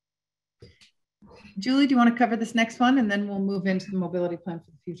 Julie, do you want to cover this next one, and then we'll move into the mobility plan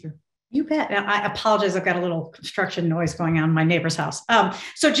for the future? You bet. I apologize. I've got a little construction noise going on in my neighbor's house.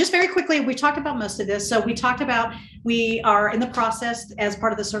 So just very quickly, we talked about most of this. So we talked about, we are in the process as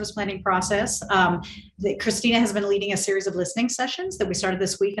part of the service planning process. Christina has been leading a series of listening sessions that we started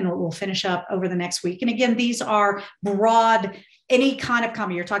this week and we'll finish up over the next week. And again, these are broad, any kind of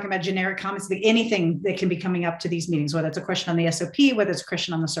comment. You're talking about generic comments, anything that can be coming up to these meetings, whether it's a question on the SOP, whether it's a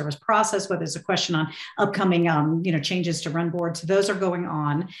question on the service process, whether it's a question on upcoming changes to run boards. Those are going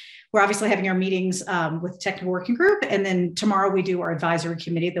on. We're obviously having our meetings with the technical working group. And then tomorrow we do our advisory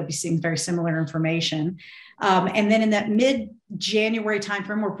committee. They'll be seeing very similar information. And then in that mid-January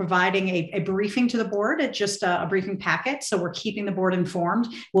timeframe, we're providing a briefing to the board, just a briefing packet. So we're keeping the board informed.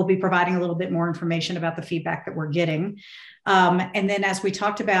 We'll be providing a little bit more information about the feedback that we're getting. And then as we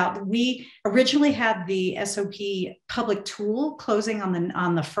talked about, we originally had the SOP public tool closing on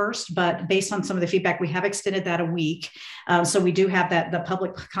the 1st, but based on some of the feedback, we have extended that a week. So we do have the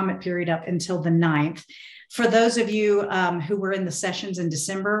public comment period up until the 9th. For those of you who were in the sessions in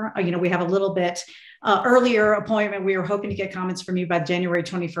December, we have a little bit earlier appointment. We were hoping to get comments from you by January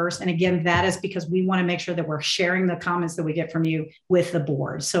 21st. And again, that is because we want to make sure that we're sharing the comments that we get from you with the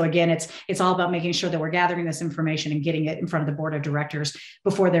board. So again, it's all about making sure that we're gathering this information and getting it in front of the board of directors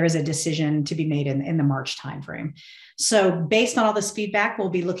before there is a decision to be made in the March timeframe. So based on all this feedback, we'll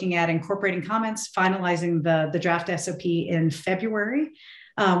be looking at incorporating comments, finalizing the draft SOP in February.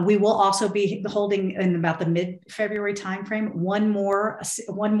 We will also be holding in about the mid-February timeframe one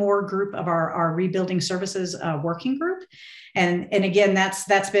more group of our rebuilding services working group. And again,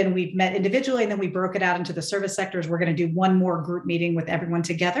 that's been, we've met individually and then we broke it out into the service sectors. We're going to do one more group meeting with everyone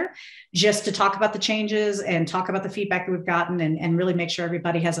together just to talk about the changes and talk about the feedback that we've gotten and really make sure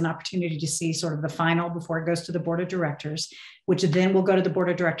everybody has an opportunity to see sort of the final before it goes to the board of directors, which then will go to the board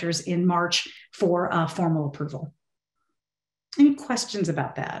of directors in March for formal approval. Any questions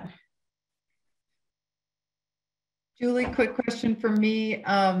about that? Julie, quick question for me.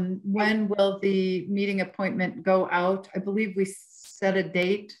 When will the meeting appointment go out? I believe we set a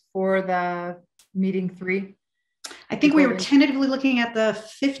date for the meeting 3. I think we were tentatively looking at the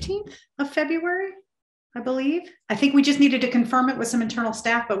 15th of February, I believe. I think we just needed to confirm it with some internal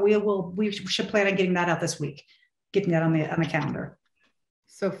staff, but we should plan on getting that out this week, getting that on the calendar.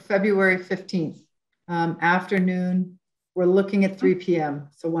 So February 15th, afternoon, we're looking at 3 p.m.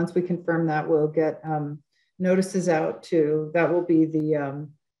 So once we confirm that, we'll get notices out to, that will be the,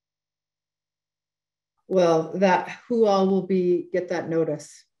 who all will get that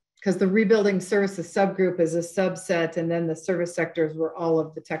notice, because the rebuilding services subgroup is a subset, and then the service sectors where all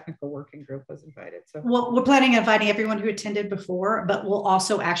of the technical working group was invited. So well, we're planning on inviting everyone who attended before, but we'll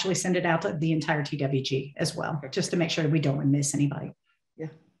also actually send it out to the entire TWG as well, just to make sure we don't miss anybody. Yeah.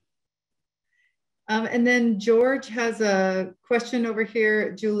 And then George has a question over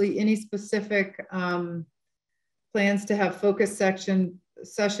here. Julie, any specific plans to have focus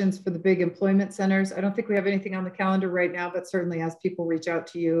sessions for the big employment centers? I don't think we have anything on the calendar right now, but certainly as people reach out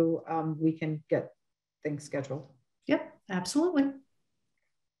to you, we can get things scheduled. Yep, absolutely.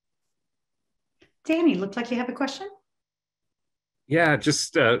 Danny, looked like you have a question. Yeah,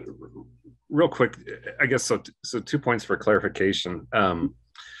 just real quick, I guess, so 2 points for clarification.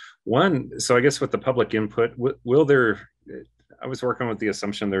 One, so I guess with the public input, will there, I was working with the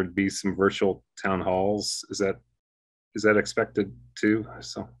assumption there'd be some virtual town halls. Is that expected too?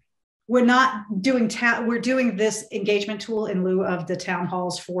 So we're not doing we're doing this engagement tool in lieu of the town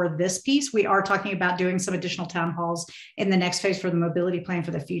halls for this piece. We are talking about doing some additional town halls in the next phase for the mobility plan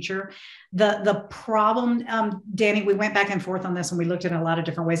for the future. The problem, Danny, we went back and forth on this and we looked at it in a lot of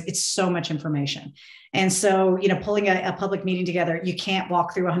different ways. It's so much information. And so, pulling a public meeting together, you can't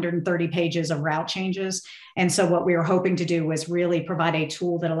walk through 130 pages of route changes. And so what we were hoping to do was really provide a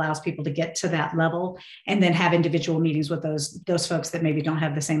tool that allows people to get to that level and then have individual meetings with those folks that maybe don't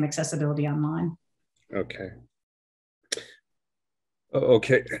have the same accessibility online. Okay.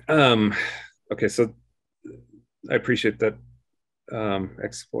 Okay. Okay. So I appreciate that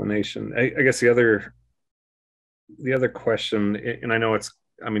explanation. I guess the other question, and I know it's,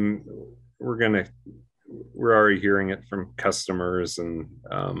 I mean, we're already hearing it from customers and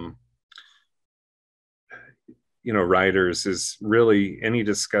riders, is really any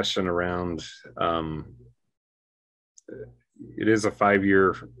discussion around it is a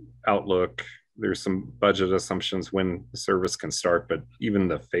 5-year outlook. There's some budget assumptions when the service can start, but even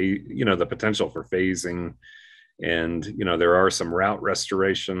the the potential for phasing, and there are some route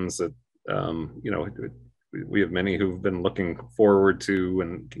restorations that we have many who've been looking forward to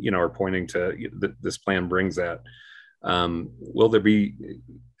and are pointing to this plan brings that. Will there be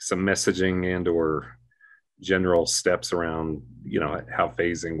some messaging and or general steps around how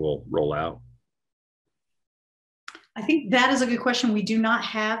phasing will roll out? I think that is a good question. We do not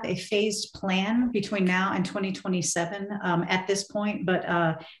have a phased plan between now and 2027 at this point, but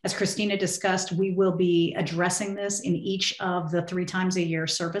as Christina discussed, we will be addressing this in each of the 3 times a year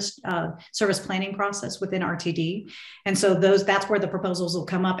service planning process within RTD. And so that's where the proposals will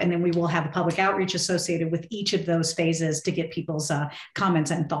come up, and then we will have a public outreach associated with each of those phases to get people's comments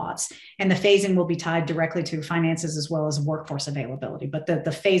and thoughts. And the phasing will be tied directly to finances as well as workforce availability, but the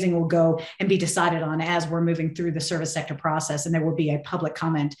phasing will go and be decided on as we're moving through the service sector process, and there will be a public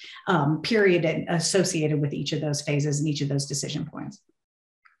comment period associated with each of those phases and each of those decision points.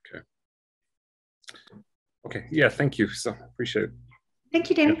 Okay. Yeah, thank you. So appreciate it. Thank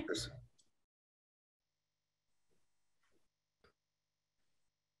you, Danny.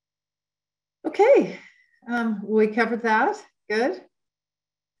 Okay, we covered that. Good.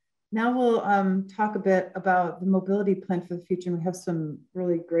 Now we'll talk a bit about the mobility plan for the future. And we have some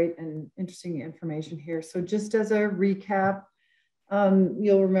really great and interesting information here. So just as a recap,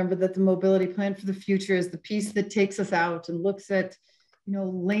 you'll remember that the mobility plan for the future is the piece that takes us out and looks at,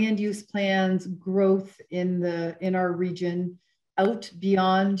 land use plans, growth in our region out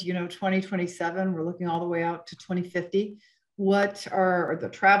beyond, 2027. We're looking all the way out to 2050. What are the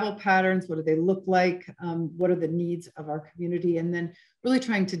travel patterns? What do they look like? What are the needs of our community? And then really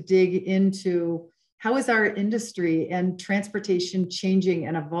trying to dig into how is our industry and transportation changing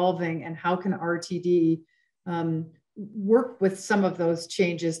and evolving, and how can RTD work with some of those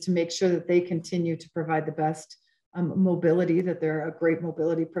changes to make sure that they continue to provide the best mobility, that they're a great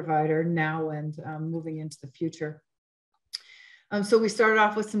mobility provider now and moving into the future. So we started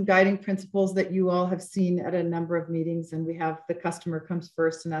off with some guiding principles that you all have seen at a number of meetings, and we have the customer comes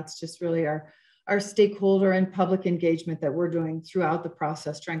first, and that's just really our stakeholder and public engagement that we're doing throughout the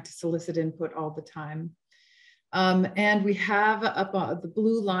process, trying to solicit input all the time. And we have up on the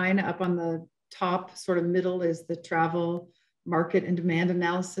blue line up on the top sort of middle is the travel market and demand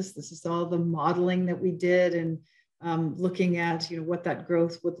analysis. This is all the modeling that we did and looking at what that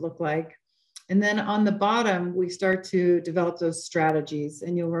growth would look like. And then on the bottom, we start to develop those strategies.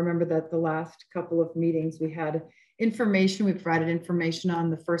 And you'll remember that the last couple of meetings we had information, we provided information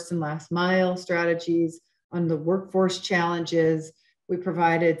on the first and last mile strategies, on the workforce challenges. We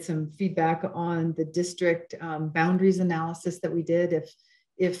provided some feedback on the district boundaries analysis that we did.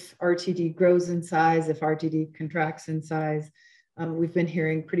 If RTD grows in size, if RTD contracts in size, we've been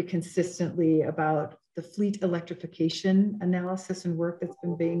hearing pretty consistently about the fleet electrification analysis and work that's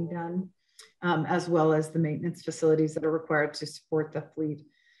been being done, as well as the maintenance facilities that are required to support the fleet.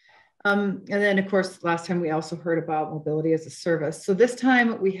 And then, of course, last time we also heard about mobility as a service. So this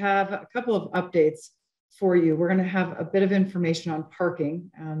time we have a couple of updates for you. We're going to have a bit of information on parking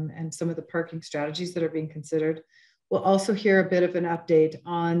and some of the parking strategies that are being considered. We'll also hear a bit of an update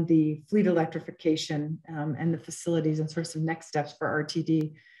on the fleet electrification and the facilities and sort of some next steps for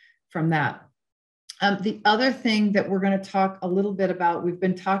RTD from that. The other thing that we're going to talk a little bit about, we've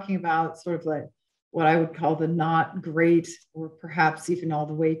been talking about sort of like what I would call the not great, or perhaps even all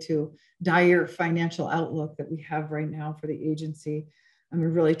the way to dire financial outlook that we have right now for the agency. And we're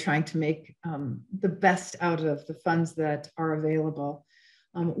really trying to make the best out of the funds that are available.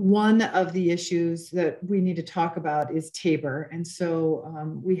 One of the issues that we need to talk about is Tabor. And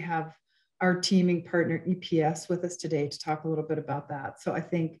so we have our teaming partner EPS with us today to talk a little bit about that. So I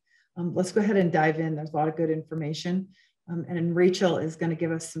think let's go ahead and dive in. There's a lot of good information. And Rachel is going to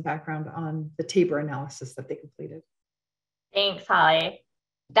give us some background on the Tabor analysis that they completed. Thanks, Holly.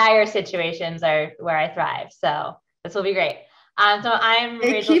 Dire situations are where I thrive, so this will be great. So I'm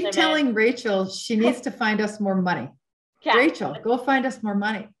Rachel. Keep telling Rachel she needs to find us more money. Yeah. Rachel, go find us more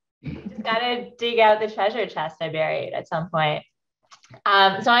money. Just gotta dig out the treasure chest I buried at some point.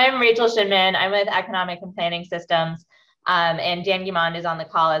 So I'm Rachel Shinman. I'm with Economic and Planning Systems, and Jan Guimond is on the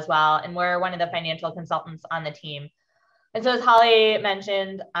call as well, and we're one of the financial consultants on the team. And so as Holly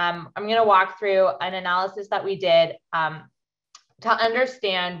mentioned, I'm going to walk through an analysis that we did to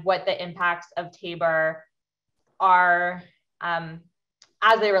understand what the impacts of Tabor are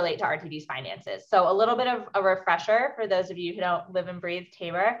as they relate to RTD's finances. So a little bit of a refresher for those of you who don't live and breathe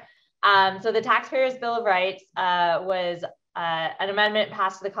Tabor. So the Taxpayers' Bill of Rights was an amendment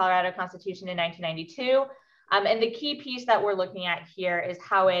passed to the Colorado Constitution in 1992. And the key piece that we're looking at here is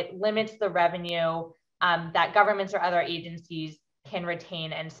how it limits the revenue that governments or other agencies can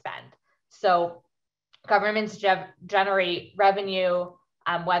retain and spend. So governments generate revenue,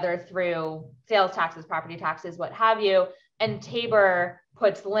 whether through sales taxes, property taxes, what have you, and Tabor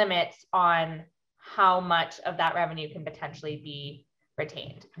puts limits on how much of that revenue can potentially be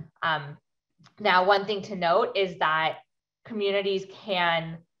retained. Now, one thing to note is that communities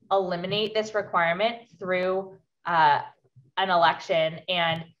can eliminate this requirement through an election,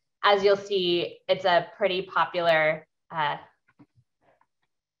 and as you'll see, it's a pretty popular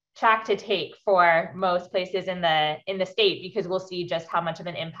track to take for most places in the state, because we'll see just how much of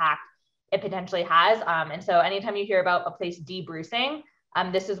an impact it potentially has. And so anytime you hear about a place debrucing,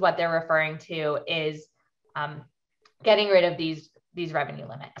 this is what they're referring to, is getting rid of these revenue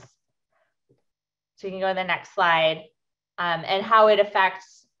limits. So you can go to the next slide, and how it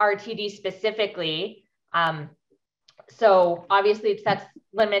affects RTD specifically. So obviously it sets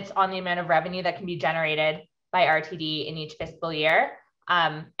limits on the amount of revenue that can be generated by RTD in each fiscal year.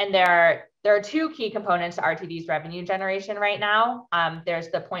 And there are two key components to RTD's revenue generation right now. There's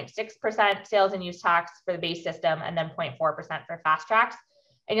the 0.6% sales and use tax for the base system, and then 0.4% for fast tracks.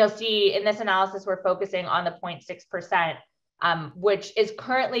 And you'll see in this analysis, we're focusing on the 0.6%, which is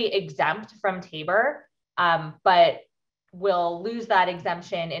currently exempt from Tabor, but will lose that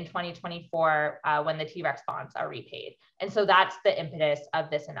exemption in 2024 when the TREX bonds are repaid. And so that's the impetus of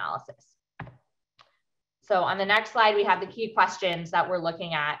this analysis. So on the next slide, we have the key questions that we're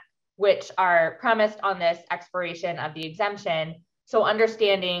looking at, which are premised on this expiration of the exemption. So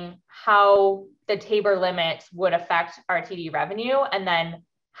understanding how the Tabor limits would affect RTD revenue, and then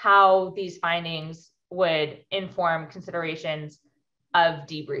how these findings would inform considerations of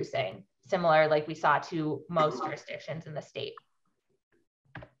debrucing. similar like we saw to most jurisdictions in the state.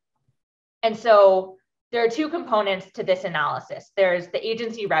 And so there are two components to this analysis. There's the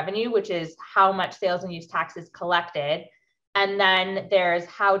agency revenue, which is how much sales and use tax is collected. And then there's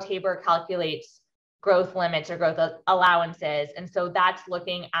how Tabor calculates growth limits or growth allowances. And so that's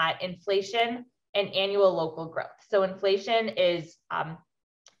looking at inflation and annual local growth. So inflation is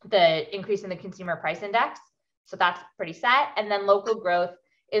the increase in the consumer price index. So that's pretty set. And then local growth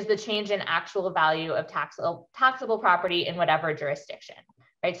is the change in actual value of taxable property in whatever jurisdiction,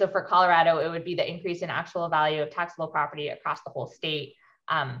 right? So for Colorado, it would be the increase in actual value of taxable property across the whole state.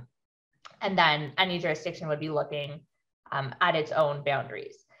 And then any jurisdiction would be looking at its own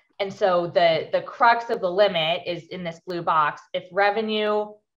boundaries. And so the crux of the limit is in this blue box. If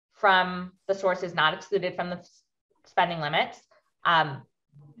revenue from the source is not excluded from the spending limits,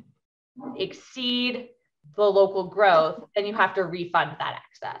 exceed the local growth, then you have to refund that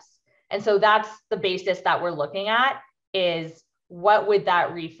excess. And so that's the basis that we're looking at, is what would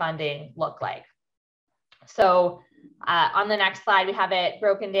that refunding look like? So on the next slide, we have it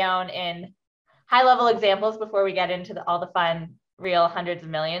broken down in high-level examples before we get into all the fun, real hundreds of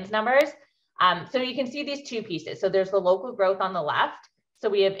millions numbers. So you can see these two pieces. So there's the local growth on the left. So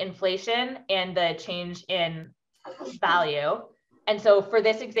we have inflation and the change in value. And so for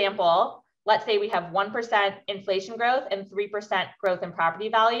this example, let's say we have 1% inflation growth and 3% growth in property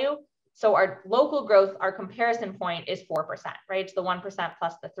value. So our local growth, our comparison point is 4%, right? It's the 1%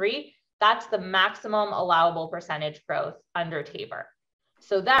 plus the 3. That's the maximum allowable percentage growth under Tabor.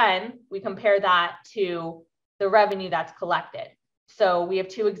 So then we compare that to the revenue that's collected. So we have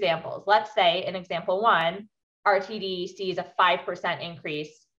two examples. Let's say in example 1, RTD sees a 5%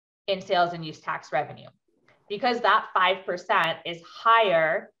 increase in sales and use tax revenue. Because that 5% is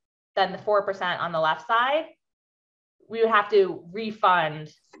higher than the 4% on the left side, we would have to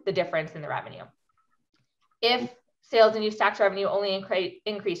refund the difference in the revenue. If sales and use tax revenue only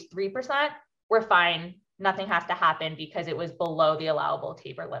increased 3%, we're fine. Nothing has to happen because it was below the allowable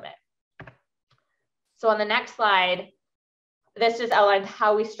Tabor limit. So on the next slide, this just outlines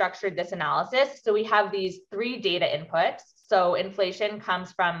how we structured this analysis. So we have these 3 data inputs. So inflation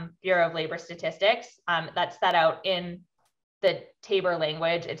comes from Bureau of Labor Statistics. That's set out in the Tabor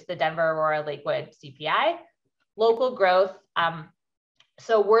language. It's the Denver, Aurora, Lakewood CPI. Local growth.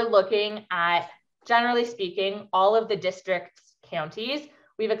 So we're looking at, generally speaking, all of the district's counties.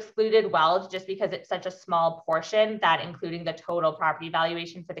 We've excluded Wells just because it's such a small portion that including the total property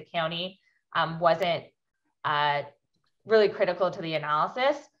valuation for the county wasn't really critical to the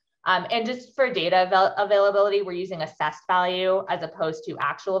analysis. And just for data availability, we're using assessed value as opposed to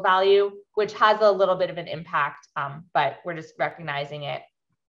actual value, which has a little bit of an impact, but we're just recognizing it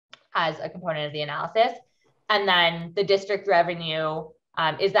as a component of the analysis. And then the district revenue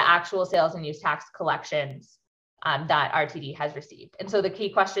is the actual sales and use tax collections that RTD has received. And so the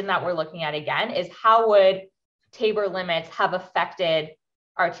key question that we're looking at again is how would Tabor limits have affected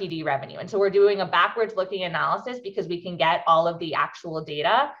RTD revenue? And so we're doing a backwards looking analysis because we can get all of the actual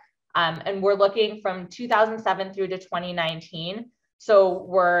data. And we're looking from 2007 through to 2019. So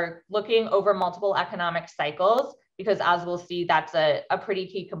we're looking over multiple economic cycles because, as we'll see, that's a pretty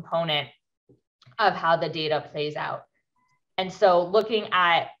key component of how the data plays out. And so looking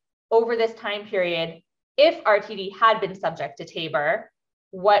at over this time period, if RTD had been subject to Tabor,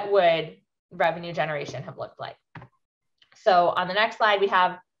 what would revenue generation have looked like? So on the next slide, we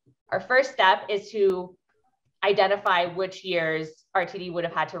have our first step is to identify which years RTD would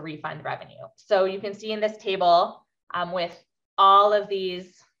have had to refund revenue. So you can see in this table with all of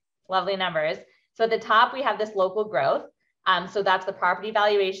these lovely numbers. So at the top, we have this local growth. So that's the property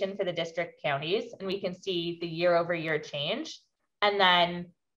valuation for the district counties. And we can see the year-over-year change. And then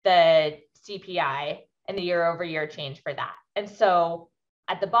the CPI and the year-over-year change for that. And so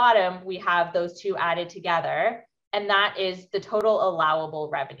at the bottom, we have those two added together. And that is the total allowable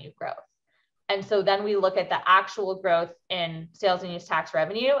revenue growth. And so then we look at the actual growth in sales and use tax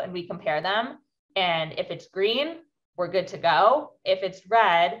revenue and we compare them. And if it's green, we're good to go. If it's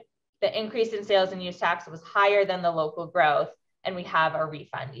red, the increase in sales and use tax was higher than the local growth and we have a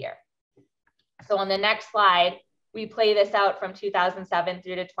refund year. So on the next slide, we play this out from 2007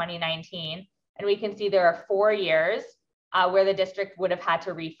 through to 2019. And we can see there are 4 years where the district would have had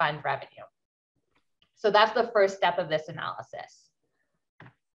to refund revenue. So that's the first step of this analysis.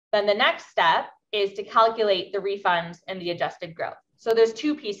 Then the next step is to calculate the refunds and the adjusted growth. So there's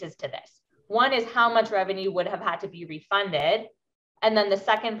 2 pieces to this. One is how much revenue would have had to be refunded. And then the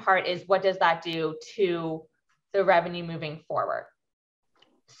second part is what does that do to the revenue moving forward?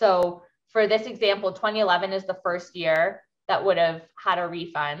 So for this example, 2011 is the first year that would have had a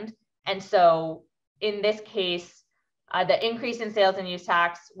refund. And so in this case, the increase in sales and use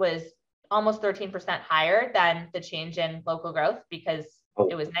tax was almost 13% higher than the change in local growth because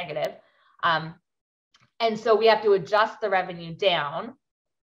it was negative. And so we have to adjust the revenue down.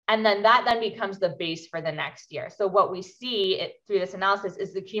 And then that then becomes the base for the next year. So what we see through this analysis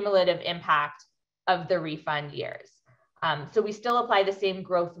is the cumulative impact of the refund years. So we still apply the same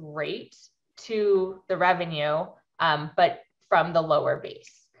growth rate to the revenue, but from the lower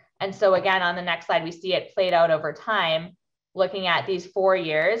base. And so again, on the next slide, we see it played out over time, looking at these 4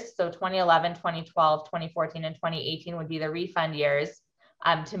 years. So 2011, 2012, 2014, and 2018 would be the refund years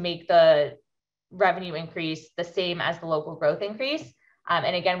to make the revenue increase the same as the local growth increase.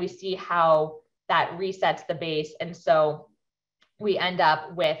 And again, we see how that resets the base. And so we end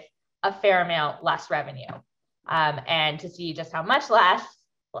up with a fair amount less revenue. And to see just how much less,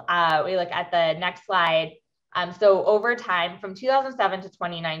 we look at the next slide. So over time, from 2007 to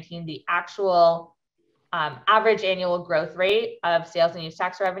 2019, the actual average annual growth rate of sales and use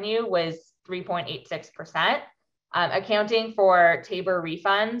tax revenue was 3.86%. Accounting for Tabor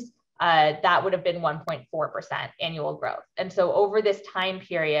refunds, that would have been 1.4% annual growth. And so over this time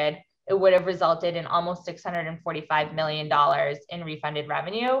period, it would have resulted in almost $645 million in refunded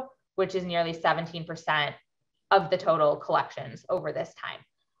revenue, which is nearly 17% of the total collections over this time.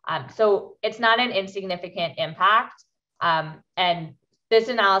 So it's not an insignificant impact. And this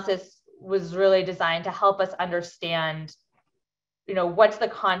analysis was really designed to help us understand, what's the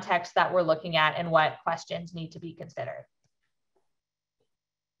context that we're looking at and what questions need to be considered.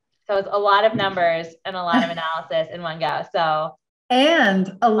 So it's a lot of numbers and a lot of analysis in one go. So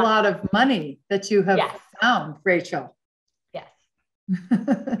and a lot of money that you have found, Rachel. Yes.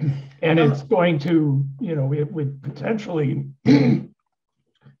 And it's going to, it would potentially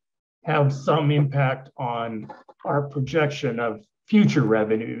have some impact on our projection of future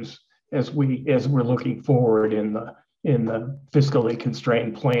revenues as we're looking forward in the fiscally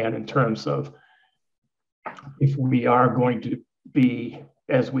constrained plan, in terms of if we are going to be,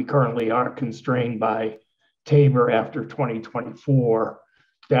 as we currently are, constrained by Tabor after 2024,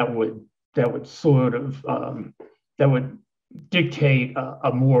 that would dictate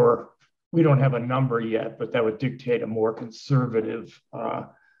a more, we don't have a number yet, but that would dictate a more conservative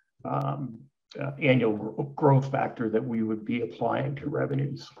annual growth factor that we would be applying to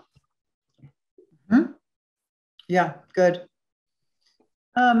revenues. Mm-hmm. Yeah, good.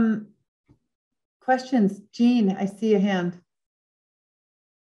 Questions? Jean, I see a hand.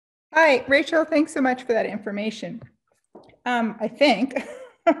 Hi, Rachel, thanks so much for that information. I think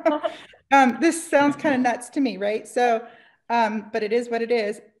this sounds kind of nuts to me, right? So, but it is what it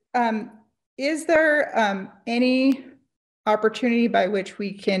is. Is there any opportunity by which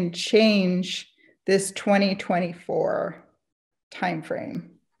we can change this 2024 timeframe?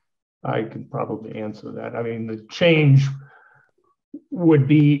 I can probably answer that. I mean, the change would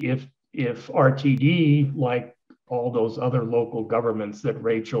be if RTD, like all those other local governments that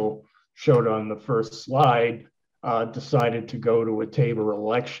Rachel showed on the first slide, decided to go to a Tabor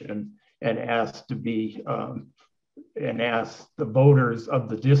election and ask the voters of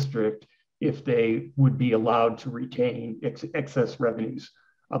the district if they would be allowed to retain excess revenues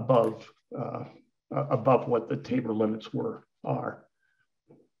above what the Tabor limits are.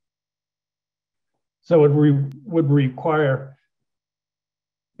 So it would require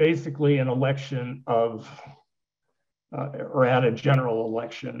basically an election of, or at a general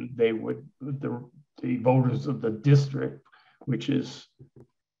election, the voters of the district, which is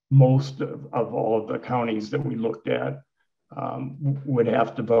most of all of the counties that we looked at, would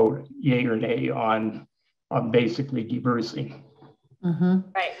have to vote yay or nay on basically debursing. Mm-hmm.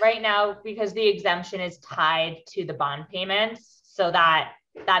 Right now, because the exemption is tied to the bond payments, so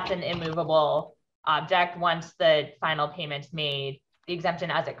that's an immovable object. Once the final payment's made, the exemption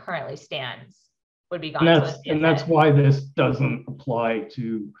as it currently stands would be gone. And that's why this doesn't apply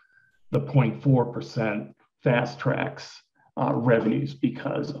to the 0.4% fast tracks revenues,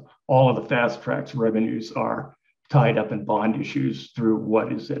 because all of the fast tracks revenues are tied up in bond issues through,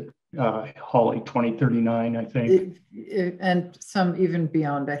 what is it, Holly, 2039, I think? And some even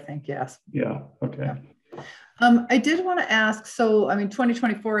beyond, I think, yes. Yeah, okay. Yeah. I did want to ask, so, I mean,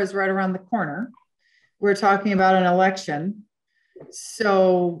 2024 is right around the corner. We're talking about an election.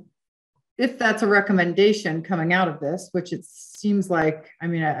 So if that's a recommendation coming out of this, which it seems like, I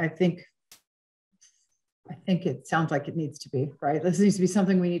mean, I think it sounds like it needs to be, right? This needs to be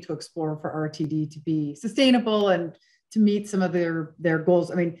something we need to explore for RTD to be sustainable and to meet some of their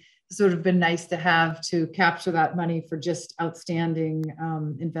goals. I mean, it's sort of been nice to have to capture that money for just outstanding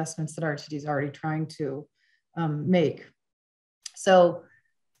investments that RTD is already trying to make. So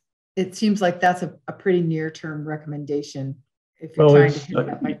it seems like that's a pretty near-term recommendation if you're trying to hit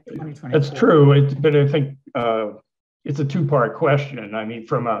that by 2024. That's true, but I think it's a two-part question. I mean,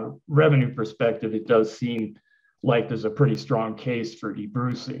 from a revenue perspective, it does seem like there's a pretty strong case for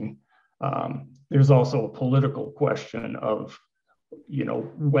debrucing. There's also a political question of,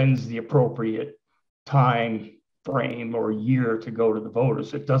 when's the appropriate time frame or year to go to the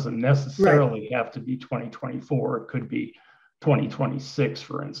voters. It doesn't necessarily have to be 2024. It could be 2026,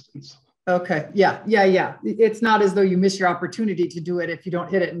 for instance. Okay. Yeah. It's not as though you miss your opportunity to do it. If you don't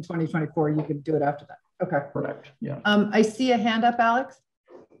hit it in 2024, you can do it after that. Okay. Correct. Yeah. I see a hand up, Alex.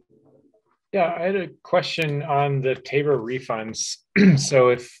 Yeah, I had a question on the Tabor refunds. So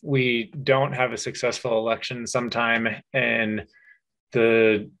if we don't have a successful election sometime and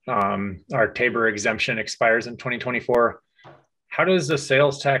our Tabor exemption expires in 2024, how does the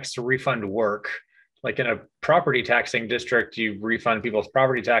sales tax refund work? Like in a property taxing district, you refund people's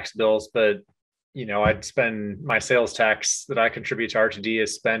property tax bills, but I'd spend my sales tax that I contribute to RTD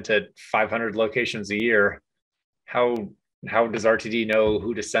is spent at 500 locations a year. How does RTD know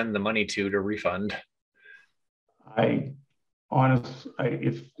who to send the money to refund? If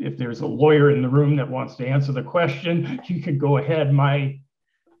there's a lawyer in the room that wants to answer the question, you could go ahead. My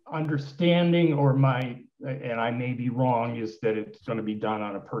understanding and I may be wrong, is that it's going to be done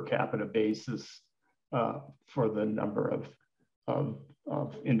on a per capita basis for the number of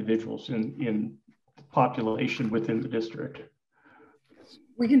individuals in population within the district.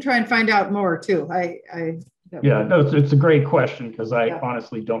 We can try and find out more too. Yeah, no, it's a great question because I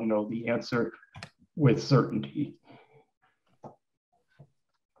honestly don't know the answer with certainty.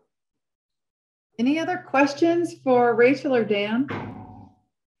 Any other questions for Rachel or Dan?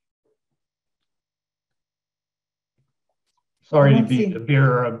 Sorry to be the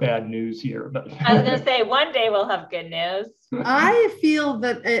bearer of bad news here, but I was going to say one day we'll have good news. I feel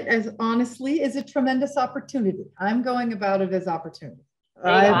that it is a tremendous opportunity. I'm going about it as opportunity.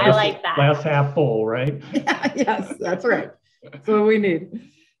 I like that. Glass half full, right? Yeah, yes, that's right. That's what we need.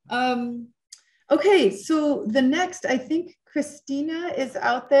 Okay, so the next, I think Christina is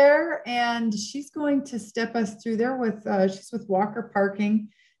out there and she's going to step us through there she's with Walker Parking.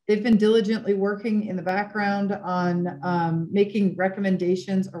 They've been diligently working in the background on making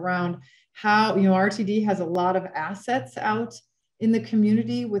recommendations around how, RTD has a lot of assets out in the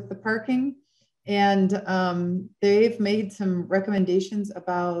community with the parking. And they've made some recommendations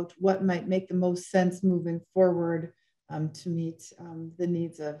about what might make the most sense moving forward to meet the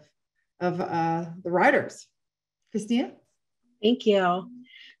needs of the riders. Christina? Thank you.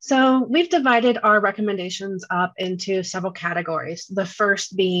 So we've divided our recommendations up into several categories. The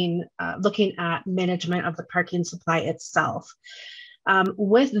first being looking at management of the parking supply itself.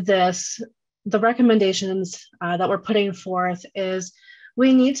 With this, the recommendations that we're putting forth is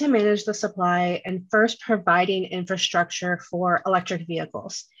we need to manage the supply and first providing infrastructure for electric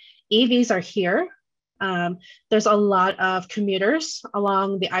vehicles. EVs are here. There's a lot of commuters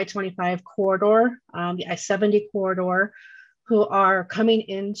along the I-25 corridor, the I-70 corridor, who are coming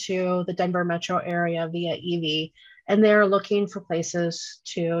into the Denver metro area via EV, and they're looking for places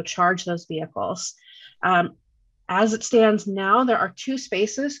to charge those vehicles. As it stands now, there are 2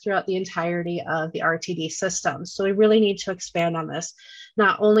 spaces throughout the entirety of the RTD system. So we really need to expand on this,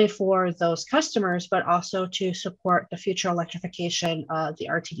 not only for those customers, but also to support the future electrification of the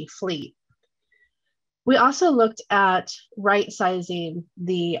RTD fleet. We also looked at right-sizing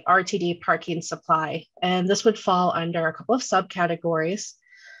the RTD parking supply, and this would fall under a couple of subcategories.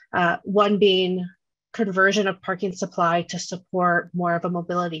 One being conversion of parking supply to support more of a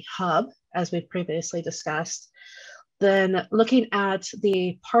mobility hub, as we previously discussed. Then looking at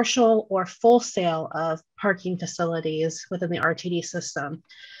the partial or full sale of parking facilities within the RTD system.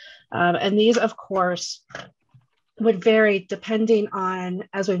 And these, of course, would vary depending on,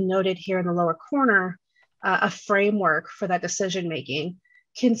 as we've noted here in the lower corner, a framework for that decision making,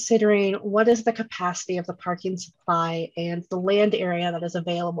 considering what is the capacity of the parking supply and the land area that is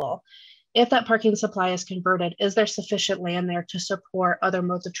available. If that parking supply is converted, is there sufficient land there to support other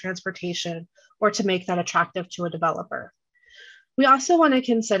modes of transportation or to make that attractive to a developer? We also want to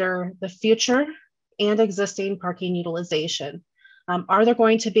consider the future and existing parking utilization. Are there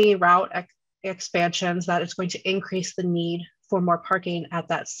going to be route expansions that is going to increase the need for more parking at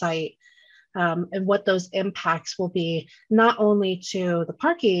that site? And what those impacts will be, not only to the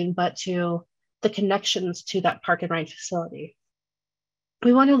parking, but to the connections to that park and ride facility.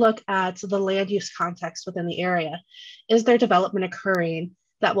 We want to look at the land use context within the area. Is there development occurring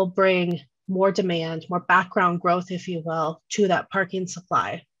that will bring more demand, more background growth, if you will, to that parking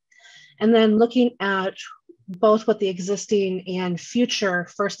supply? And then looking at both what the existing and future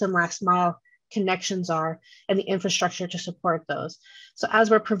first and last mile connections are and the infrastructure to support those. So as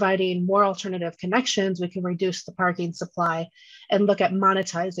we're providing more alternative connections, we can reduce the parking supply and look at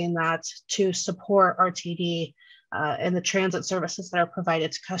monetizing that to support RTD and the transit services that are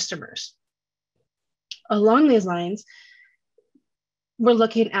provided to customers. Along these lines, we're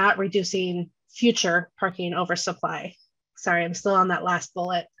looking at reducing future parking oversupply. Sorry, I'm still on that last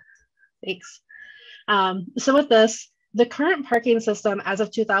bullet. Thanks. So with this, the current parking system as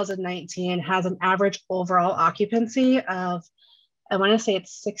of 2019 has an average overall occupancy of, I want to say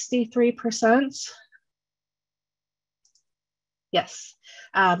it's 63%. Yes,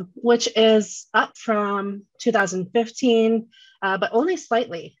 which is up from 2015, but only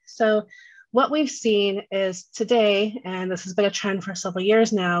slightly. So what we've seen is today, and this has been a trend for several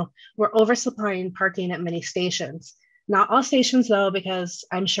years now, we're oversupplying parking at many stations. Not all stations though, because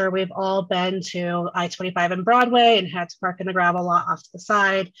I'm sure we've all been to I-25 and Broadway and had to park in the gravel lot off to the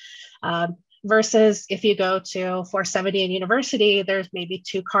side. Versus if you go to 470 and University, there's maybe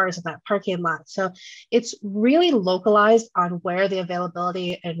 2 cars in that parking lot. So it's really localized on where the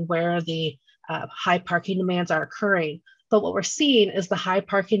availability and where the high parking demands are occurring. But what we're seeing is the high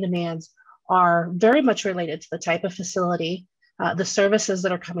parking demands are very much related to the type of facility, the services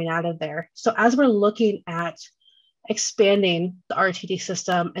that are coming out of there. So as we're looking at expanding the RTD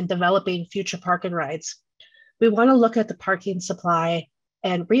system and developing future park and rides, we want to look at the parking supply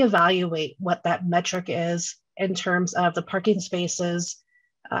and reevaluate what that metric is in terms of the parking spaces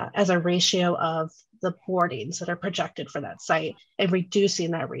as a ratio of the boardings that are projected for that site and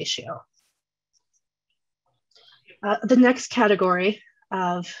reducing that ratio. The next category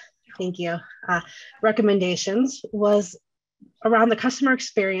of, thank you, recommendations was around the customer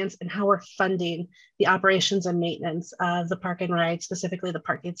experience and how we're funding the operations and maintenance of the park and ride, specifically the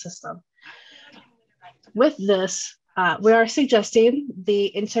parking system. With this, we are suggesting the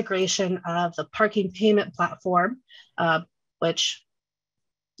integration of the parking payment platform, which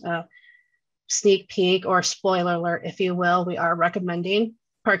sneak peek or spoiler alert, if you will, we are recommending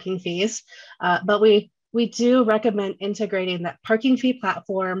parking fees, but we do recommend integrating that parking fee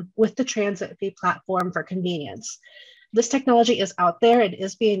platform with the transit fee platform for convenience. This technology is out there. It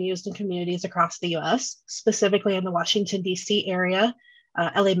is being used in communities across the US, specifically in the Washington, DC area.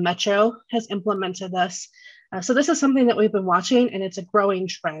 LA Metro has implemented this. So this is something that we've been watching, and it's a growing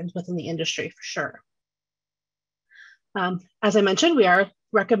trend within the industry for sure. As I mentioned, we are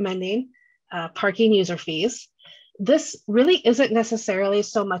recommending parking user fees. This really isn't necessarily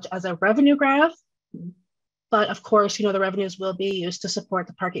so much as a revenue grab, but of course, the revenues will be used to support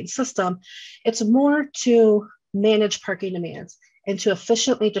the parking system. It's more to manage parking demands and to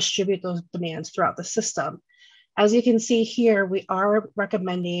efficiently distribute those demands throughout the system. As you can see here, we are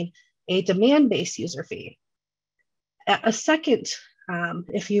recommending a demand-based user fee. A second,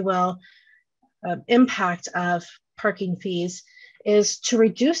 if you will, impact of parking fees is to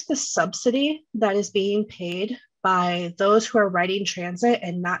reduce the subsidy that is being paid by those who are riding transit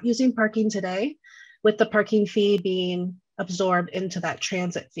and not using parking today, with the parking fee being absorbed into that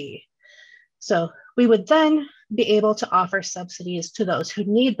transit fee. So we would then be able to offer subsidies to those who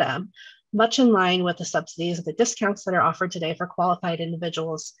need them, much in line with the subsidies and the discounts that are offered today for qualified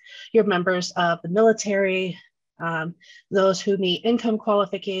individuals, your members of the military, those who meet income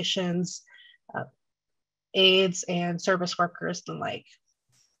qualifications, aides and service workers and the like.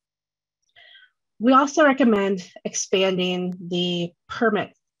 We also recommend expanding the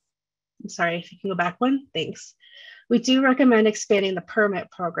permit. I'm sorry, if you can go back one, thanks. We do recommend expanding the permit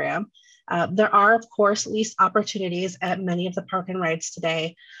program. There are, of course, lease opportunities at many of the park and rides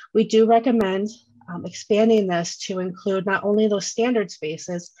today. We do recommend expanding this to include not only those standard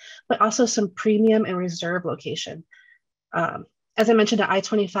spaces, but also some premium and reserve location. As I mentioned, at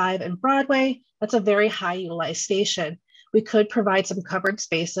I-25 and Broadway, that's a very high utilized station. We could provide some covered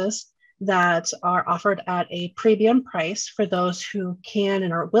spaces that are offered at a premium price for those who can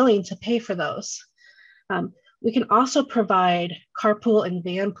and are willing to pay for those. We can also provide carpool and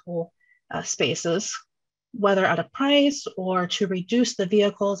van pool spaces, whether at a price or to reduce the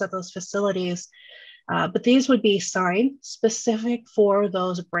vehicles at those facilities. But these would be signed specific for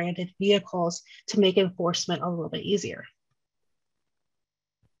those branded vehicles to make enforcement a little bit easier.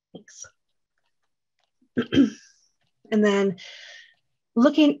 Thanks. And then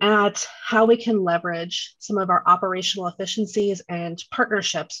looking at how we can leverage some of our operational efficiencies and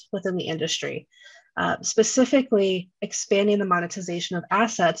partnerships within the industry. Specifically expanding the monetization of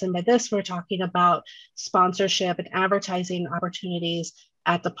assets. And by this, we're talking about sponsorship and advertising opportunities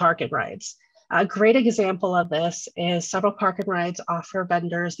at the park and rides. A great example of this is several park and rides offer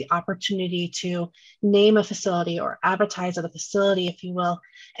vendors the opportunity to name a facility or advertise at a facility, if you will,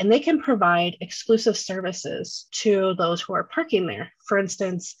 and they can provide exclusive services to those who are parking there. For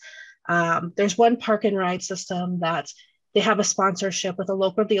instance, there's one park and ride system that they have a sponsorship with a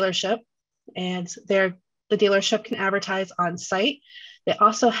local dealership, and the dealership can advertise on site. They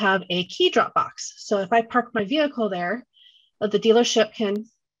also have a key drop box. So if I park my vehicle there, the dealership can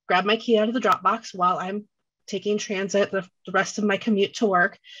grab my key out of the drop box while I'm taking transit, the rest of my commute to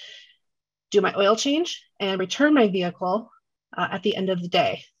work, do my oil change, and return my vehicle at the end of the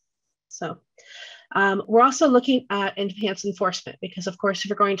day. So we're also looking at enhanced enforcement because, of course, if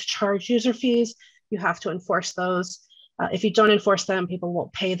you're going to charge user fees, you have to enforce those. If you don't enforce them, people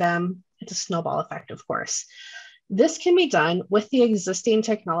won't pay them. It's a snowball effect, of course. This can be done with the existing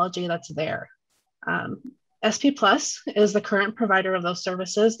technology that's there. SP Plus is the current provider of those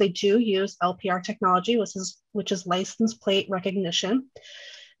services. They do use LPR technology, which is license plate recognition.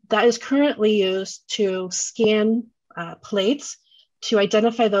 That is currently used to scan plates to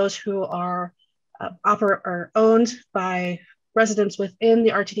identify those who are owned by residents within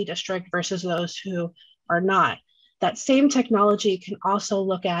the RTD district versus those who are not. That same technology can also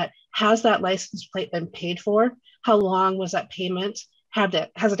look at, has that license plate been paid for? How long was that payment? Has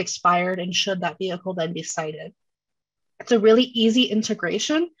it expired, and should that vehicle then be cited? It's a really easy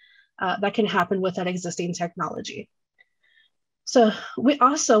integration that can happen with that existing technology. So we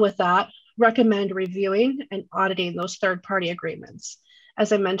also, with that, recommend reviewing and auditing those third-party agreements.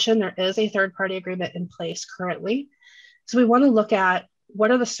 As I mentioned, there is a third-party agreement in place currently. So we want to look at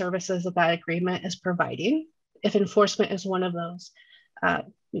what are the services that that agreement is providing. If enforcement is one of those,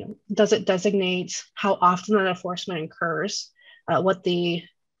 does it designate how often that enforcement occurs? What the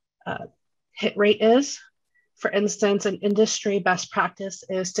hit rate is. For instance, an industry best practice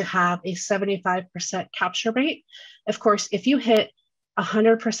is to have a 75% capture rate. Of course, if you hit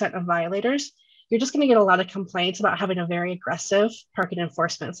 100% of violators, you're just going to get a lot of complaints about having a very aggressive parking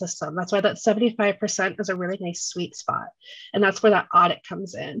enforcement system. That's why that 75% is a really nice sweet spot. And that's where that audit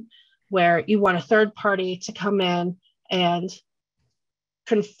comes in, where you want a third party to come in and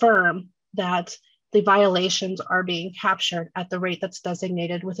confirm that the violations are being captured at the rate that's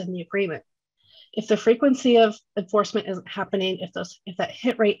designated within the agreement. If the frequency of enforcement isn't happening, if that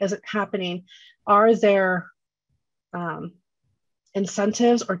hit rate isn't happening, are there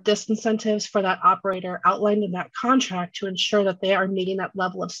incentives or disincentives for that operator outlined in that contract to ensure that they are meeting that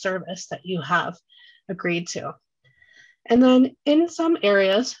level of service that you have agreed to? And then in some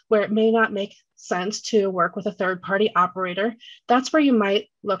areas where it may not make sense to work with a third-party operator, that's where you might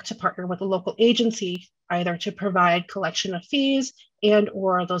look to partner with a local agency, either to provide collection of fees and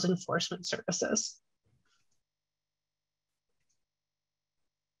or those enforcement services.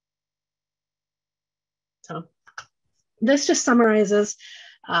 So this just summarizes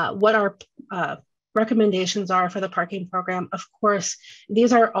what our recommendations are for the parking program. Of course,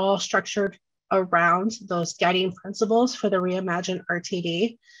 these are all structured around those guiding principles for the Reimagine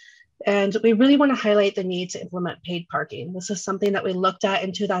RTD. And we really want to highlight the need to implement paid parking. This is something that we looked at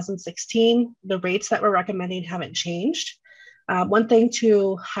in 2016. The rates that we're recommending haven't changed. One thing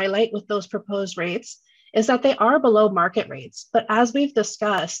to highlight with those proposed rates is that they are below market rates. But as we've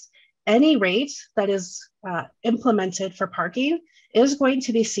discussed, any rate that is implemented for parking is going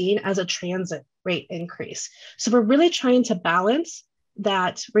to be seen as a transit rate increase. So we're really trying to balance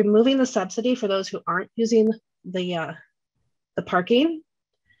that, removing the subsidy for those who aren't using the parking,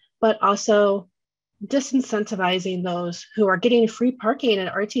 but also disincentivizing those who are getting free parking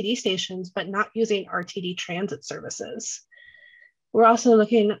at RTD stations, but not using RTD transit services. We're also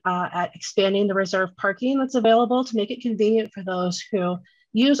looking at expanding the reserve parking that's available to make it convenient for those who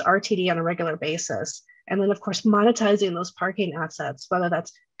use RTD on a regular basis. And then of course, monetizing those parking assets, whether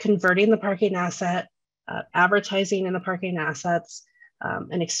that's converting the parking asset, advertising in the parking assets,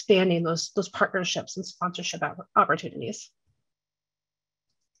 and expanding those partnerships and sponsorship opportunities.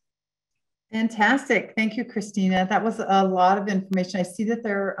 Fantastic. Thank you, Christina. That was a lot of information. I see that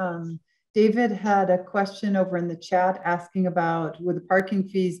there, David had a question over in the chat asking about, would the parking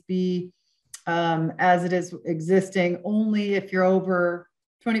fees be as it is existing only if you're over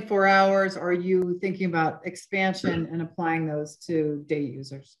 24 hours, or are you thinking about expansion and applying those to day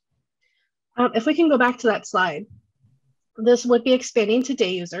users? If we can go back to that slide, this would be expanding to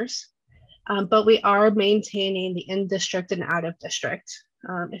day users, but we are maintaining the in-district and out-of-district.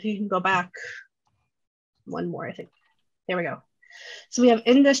 If you can go back one more, I think. There we go. So we have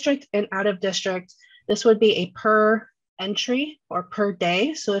in-district and out-of-district. This would be a per entry or per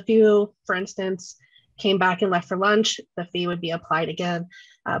day. So if you, for instance, came back and left for lunch, the fee would be applied again.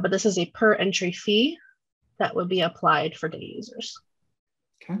 But this is a per entry fee that would be applied for day users.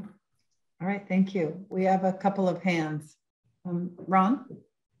 Okay. All right, thank you. We have a couple of hands. Ron? Hey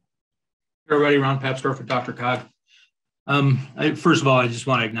everybody, Ron Papsdorf with Dr. Cog. First of all, I just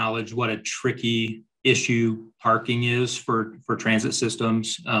want to acknowledge what a tricky issue parking is for transit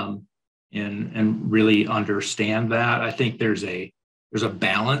systems, and really understand that. I think there's a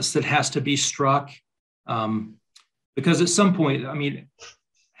balance that has to be struck, because at some point, I mean,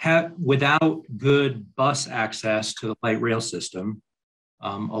 without good bus access to the light rail system, a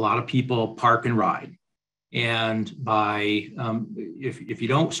lot of people park and ride. And by if you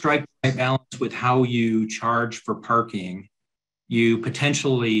don't strike the right balance with how you charge for parking, you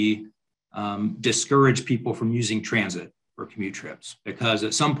potentially discourage people from using transit for commute trips, because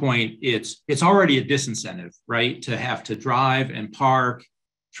at some point it's already a disincentive, right, to have to drive and park,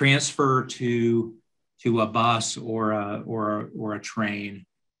 transfer to a bus or a train,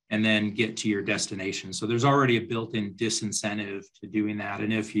 and then get to your destination. So there's already a built-in disincentive to doing that.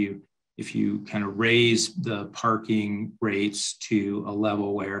 And if you kind of raise the parking rates to a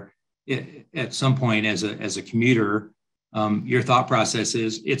level where at some point as a commuter, your thought process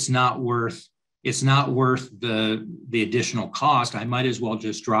is it's not worth the additional cost. I might as well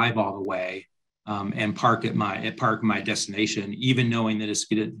just drive all the way and park my destination, even knowing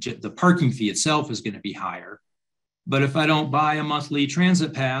that the parking fee itself is going to be higher. But if I don't buy a monthly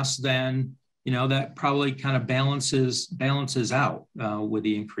transit pass, then that probably kind of balances out with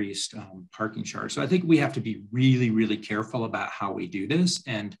the increased parking charge. So I think we have to be really, really careful about how we do this.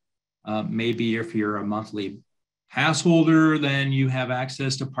 And maybe if you're a monthly pass holder, then you have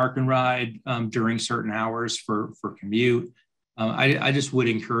access to park and ride during certain hours for commute. I just would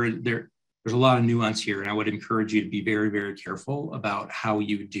encourage, there's a lot of nuance here, and I would encourage you to be very, very careful about how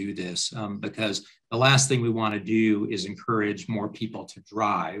you do this, because the last thing we want to do is encourage more people to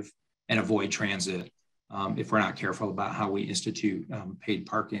drive and avoid transit if we're not careful about how we institute paid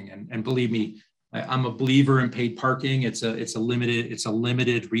parking. And believe me, I'm a believer in paid parking. It's a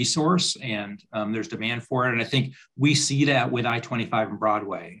limited resource, and there's demand for it. And I think we see that with I-25 and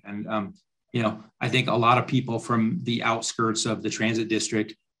Broadway. And I think a lot of people from the outskirts of the transit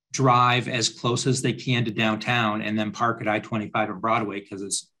district drive as close as they can to downtown and then park at I-25 and Broadway because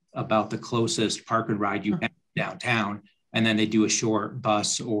it's about the closest park and ride you have downtown. And then they do a short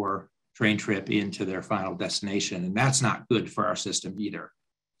bus or train trip into their final destination. And that's not good for our system either.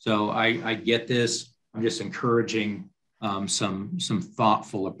 So I get this. I'm just encouraging some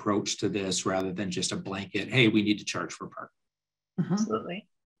thoughtful approach to this rather than just a blanket, hey, we need to charge for parking. Absolutely.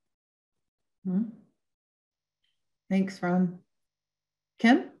 Thanks, Ron.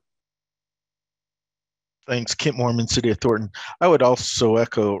 Kim? Thanks, Kent Mormon, City of Thornton. I would also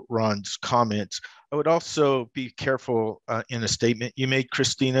echo Ron's comments. I would also be careful in a statement you made,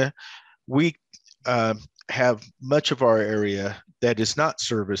 Christina. We have much of our area that is not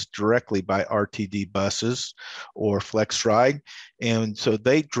serviced directly by RTD buses or FlexRide. And so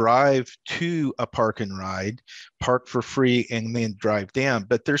they drive to a park and ride, park for free, and then drive down,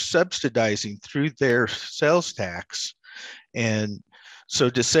 but they're subsidizing through their sales tax. And so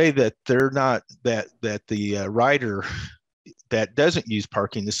to say that they're not, that the rider that doesn't use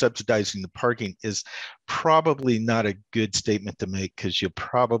parking is subsidizing the parking is probably not a good statement to make, because you'll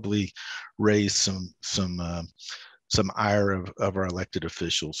probably raise some ire of our elected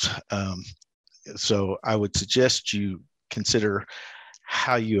officials. So I would suggest you consider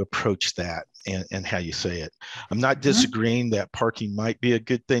how you approach that and how you say it. I'm not disagreeing that parking might be a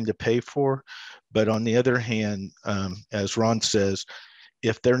good thing to pay for, but on the other hand, as Ron says,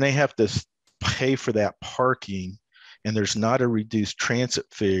 if they have to pay for that parking and there's not a reduced transit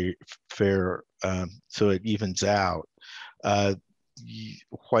fare, so it evens out,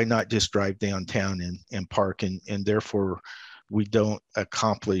 why not just drive downtown and park, and therefore we don't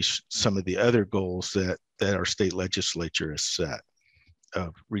accomplish some of the other goals that our state legislature has set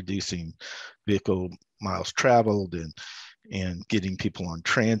of reducing vehicle miles traveled and getting people on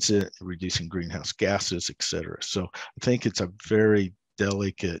transit, reducing greenhouse gases, et cetera. So I think it's a very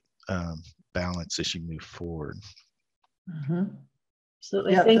delicate balance as you move forward.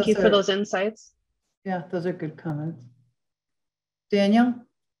 Absolutely. Yeah, thank you for those insights. Yeah, those are good comments. Daniel?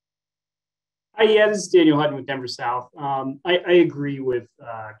 Hi, yeah, this is Daniel Hutton with Denver South. I agree with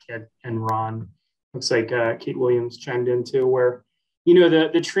Kent and Ron. Looks like Kate Williams chimed in too, where,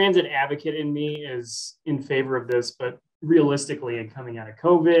 the transit advocate in me is in favor of this, but realistically, and coming out of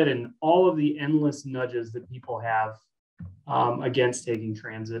COVID and all of the endless nudges that people have against taking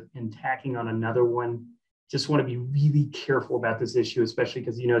transit and tacking on another one, just want to be really careful about this issue, especially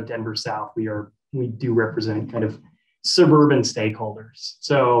because, Denver South, we are we do represent kind of suburban stakeholders.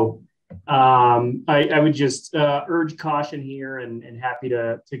 So I would just urge caution here, and happy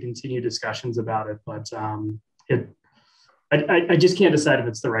to continue discussions about it. But I just can't decide if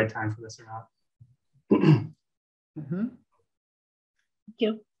it's the right time for this or not. Thank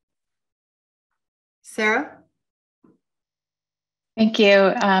you. Sarah? Thank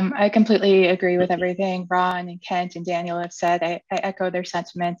you. I completely agree with everything Ron and Kent and Daniel have said. I echo their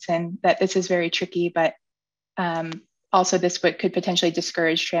sentiments, and that this is very tricky, but also this could potentially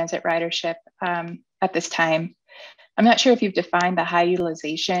discourage transit ridership at this time. I'm not sure if you've defined the high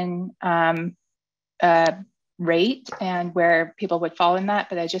utilization rate and where people would fall in that,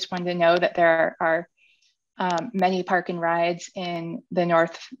 but I just wanted to know that there are many park and rides in the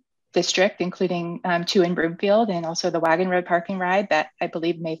North District, including 2 in Broomfield, and also the Wagon Road Parking Ride that I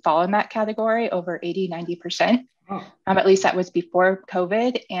believe may fall in that category, over 80–90%. At least that was before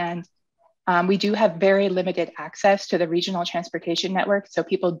COVID. And we do have very limited access to the regional transportation network, so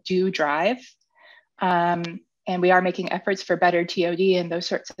people do drive. And we are making efforts for better TOD and those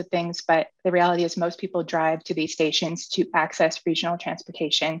sorts of things, but the reality is most people drive to these stations to access regional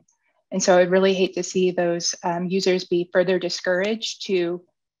transportation. And so I really hate to see those users be further discouraged to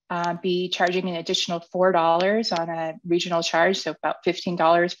be charging an additional $4 on a regional charge, so about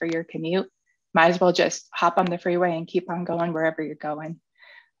 $15 for your commute. Might as well just hop on the freeway and keep on going wherever you're going.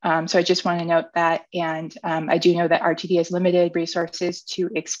 So I just want to note that, and I do know that RTD has limited resources to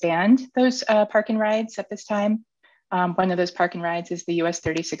expand those park and rides at this time. One of those park and rides is the US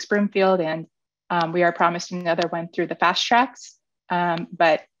 36 Broomfield, and we are promised another one through the fast tracks,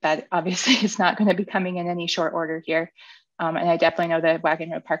 but that obviously is not going to be coming in any short order here. And I definitely know that Wagon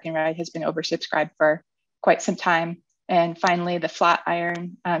Road Park and Ride has been oversubscribed for quite some time. And finally, the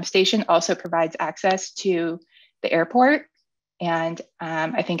Flatiron station also provides access to the airport. And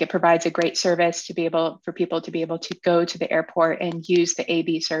I think it provides a great service to be able for people to be able to go to the airport and use the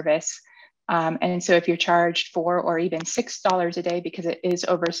AB service. And so if you're charged $4 or even $6 a day because it is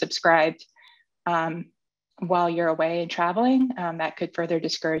oversubscribed while you're away and traveling, that could further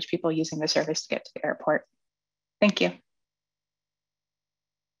discourage people using the service to get to the airport. Thank you.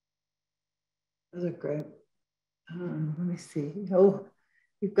 Those are great. Let me see. Oh,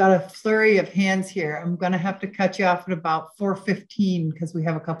 we've got a flurry of hands here. I'm going to have to cut you off at about 4:15 because we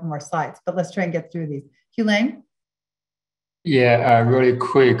have a couple more slides, but let's try and get through these. Hugh Lang? Yeah, really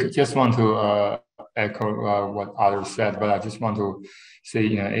quick. Just want to echo what others said, but I just want to say,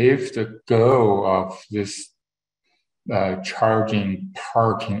 if the goal of this charging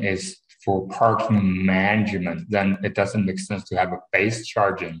parking is for parking management, then it doesn't make sense to have a base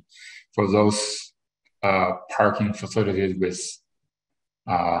charging for those parking facilities with,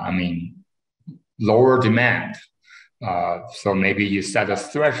 lower demand. So maybe you set a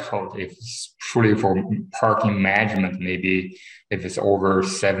threshold if it's truly for parking management, maybe if it's over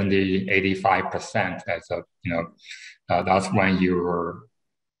 70, 85% that's when you're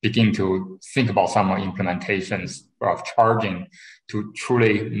begin to think about some implementations of charging to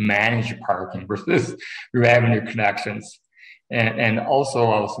truly manage parking versus revenue collections. And also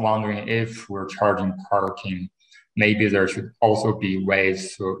I was wondering if we're charging parking, maybe there should also be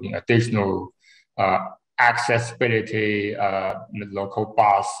ways to additional accessibility, local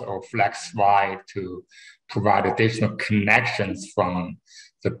bus or flex ride to provide additional connections from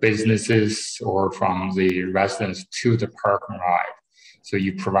the businesses or from the residents to the park and ride. So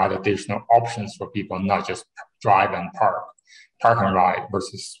you provide additional options for people, not just drive and park and ride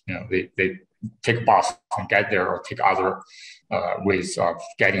versus, they take a bus and get there or take other ways of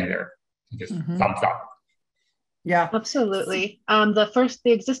getting there. Just thumbs up. Yeah, absolutely. The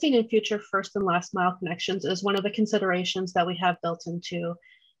existing and future first and last mile connections is one of the considerations that we have built into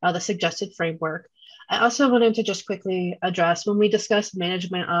the suggested framework. I also wanted to just quickly address, when we discuss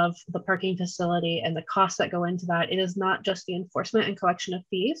management of the parking facility and the costs that go into that, it is not just the enforcement and collection of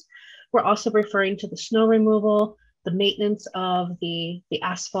fees. We're also referring to the snow removal, the maintenance of the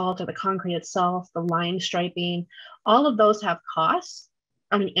asphalt or the concrete itself, the line striping. All of those have costs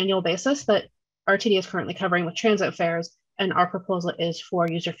on an annual basis that RTD is currently covering with transit fares, and our proposal is for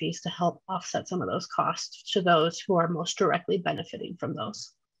user fees to help offset some of those costs to those who are most directly benefiting from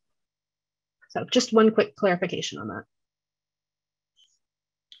those. So just one quick clarification on that.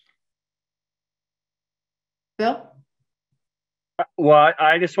 Bill? Well,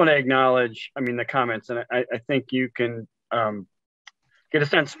 I just want to acknowledge, the comments, and I think you can get a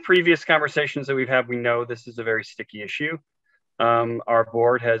sense, previous conversations that we've had, we know this is a very sticky issue. Our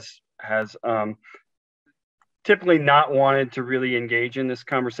board has typically not wanted to really engage in this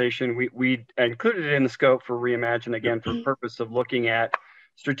conversation. We included it in the scope for Reimagine, again, for the purpose of looking at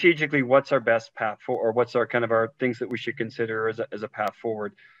strategically, what's our best path forward, or what's our kind of our things that we should consider as a path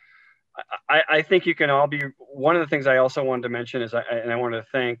forward. I think you can all be, one of the things I also wanted to mention is, I want to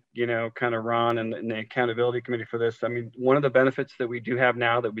thank, kind of Ron and the accountability committee for this. I mean, one of the benefits that we do have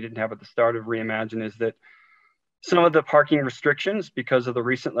now that we didn't have at the start of Reimagine is that some of the parking restrictions, because of the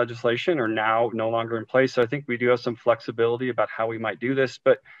recent legislation, are now no longer in place. So I think we do have some flexibility about how we might do this,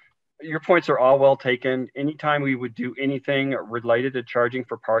 but your points are all well taken. Anytime we would do anything related to charging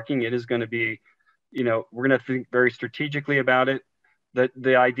for parking, it is going to be, we're going to think very strategically about it.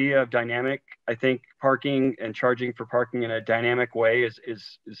 The idea of dynamic, I think parking and charging for parking in a dynamic way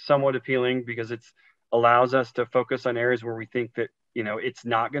is somewhat appealing, because it allows us to focus on areas where we think that, it's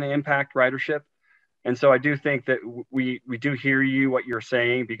not going to impact ridership. And so I do think that we do hear you, what you're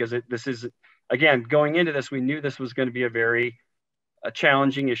saying, because this is, again, going into this, we knew this was going to be a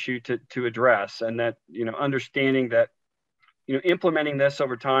challenging issue to address, and that, understanding that, implementing this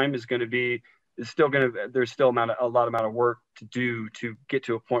over time is going to be, there's still a lot of work to do to get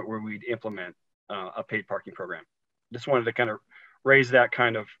to a point where we'd implement a paid parking program. Just wanted to kind of raise that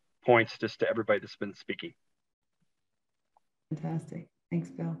kind of points just to everybody that's been speaking. Fantastic. Thanks,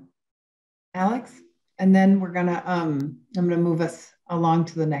 Bill. Alex? And then we're gonna, I'm gonna move us along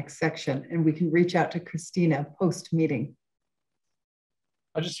to the next section, and we can reach out to Christina post-meeting.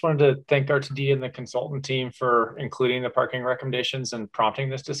 I just wanted to thank RTD and the consultant team for including the parking recommendations and prompting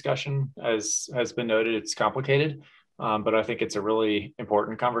this discussion. As has been noted, it's complicated, but I think it's a really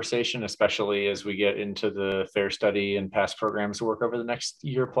important conversation, especially as we get into the fare study and past programs work over the next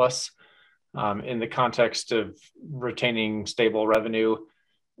year plus. In the context of retaining stable revenue,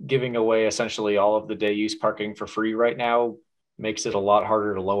 giving away essentially all of the day use parking for free right now makes it a lot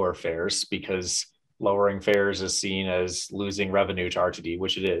harder to lower fares, because lowering fares is seen as losing revenue to RTD,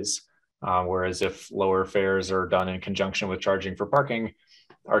 which it is. Whereas if lower fares are done in conjunction with charging for parking,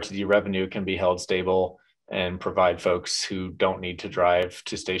 RTD revenue can be held stable and provide folks who don't need to drive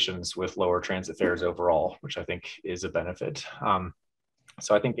to stations with lower transit fares overall, which I think is a benefit.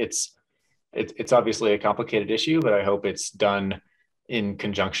 So I think it's obviously a complicated issue, but I hope it's done in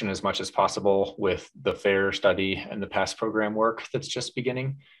conjunction as much as possible with the fare study and the past program work that's just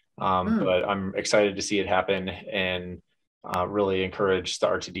beginning. But I'm excited to see it happen, and really encourage the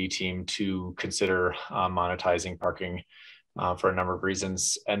RTD team to consider monetizing parking for a number of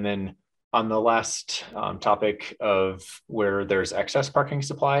reasons. And then on the last topic of where there's excess parking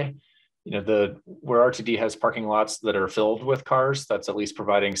supply, where RTD has parking lots that are filled with cars, that's at least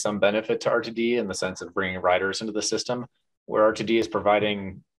providing some benefit to RTD in the sense of bringing riders into the system. Where RTD is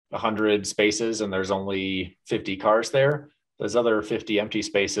providing 100 spaces and there's only 50 cars there, those other 50 empty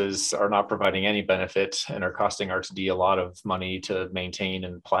spaces are not providing any benefit and are costing RTD a lot of money to maintain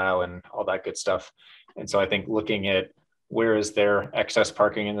and plow and all that good stuff. And so I think looking at where is there excess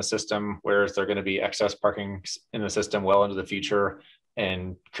parking in the system, where is there going to be excess parking in the system well into the future,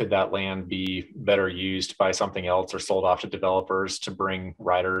 and could that land be better used by something else or sold off to developers to bring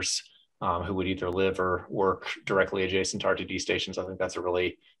riders who would either live or work directly adjacent to RTD stations. I think that's a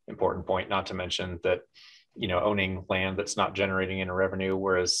really important point, not to mention that, owning land that's not generating any revenue,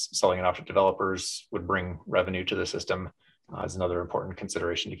 whereas selling it off to developers would bring revenue to the system, is another important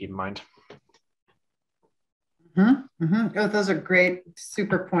consideration to keep in mind. Oh, those are great,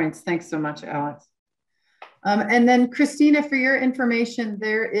 super points. Thanks so much, Alex. And then Christina, for your information,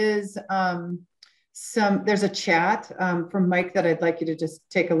 there is there's a chat from Mike that I'd like you to just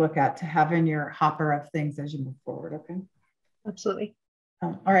take a look at to have in your hopper of things as you move forward. Okay. Absolutely.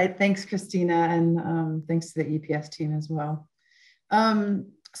 All right. Thanks, Christina. And thanks to the EPS team as well.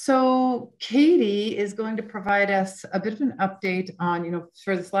 So Katie is going to provide us a bit of an update on,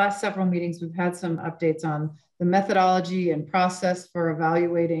 for this last several meetings, we've had some updates on the methodology and process for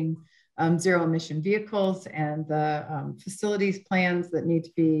evaluating zero emission vehicles and the facilities plans that need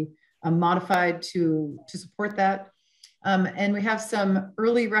to be modified to support that. And we have some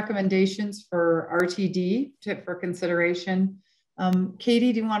early recommendations for RTD for consideration.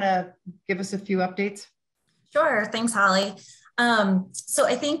 Katie, do you want to give us a few updates? Sure, thanks, Holly. So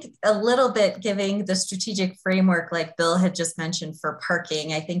I think a little bit giving the strategic framework like Bill had just mentioned for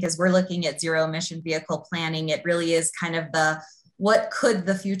parking, I think as we're looking at zero emission vehicle planning, it really is kind of what could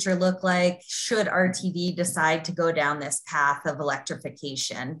the future look like should RTD decide to go down this path of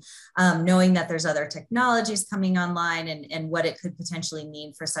electrification, knowing that there's other technologies coming online and what it could potentially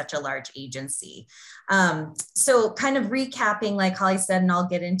mean for such a large agency. So kind of recapping, like Holly said, and I'll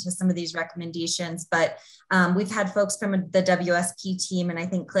get into some of these recommendations, but we've had folks from the WSP team, and I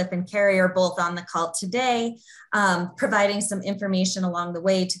think Cliff and Carrie are both on the call today, providing some information along the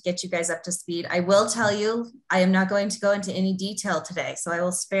way to get you guys up to speed. I will tell you, I am not going to go into any detail detail today, so I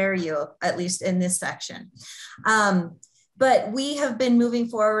will spare you, at least in this section. But we have been moving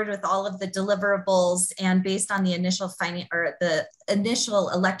forward with all of the deliverables, and based on the initial initial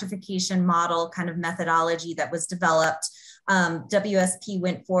electrification model kind of methodology that was developed, WSP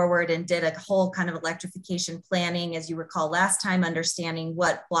went forward and did a whole kind of electrification planning, as you recall last time, understanding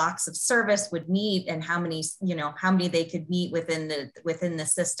what blocks of service would meet and how many they could meet within the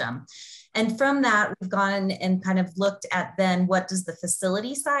system. And from that, we've gone and kind of looked at then what does the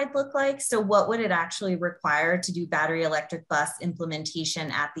facility side look like? So what would it actually require to do battery electric bus implementation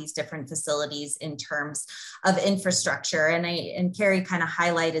at these different facilities in terms of infrastructure? And Carrie kind of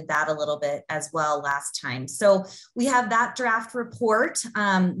highlighted that a little bit as well last time. So we have that draft report,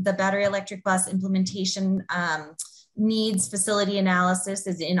 the battery electric bus implementation needs facility analysis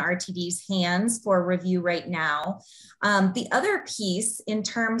is in RTD's hands for review right now. The other piece in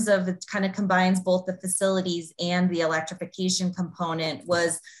terms of it kind of combines both the facilities and the electrification component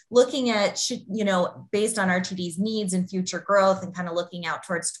was looking at, based on RTD's needs and future growth and kind of looking out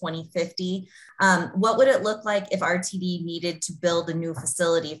towards 2050, what would it look like if RTD needed to build a new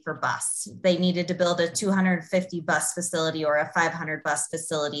facility for bus? They needed to build a 250 bus facility or a 500 bus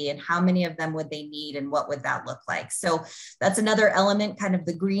facility, and how many of them would they need and what would that look like? So that's another element, kind of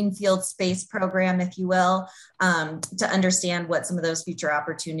the greenfield space program, if you will, to understand what some of those future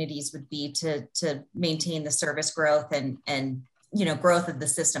opportunities would be to maintain the service growth and growth of the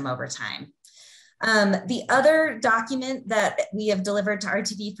system over time. The other document that we have delivered to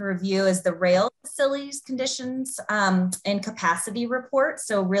RTD for review is the rail facilities conditions and capacity report.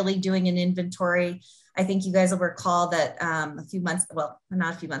 So really doing an inventory. I think you guys will recall that last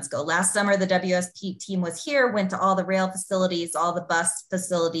summer, the WSP team was here, went to all the rail facilities, all the bus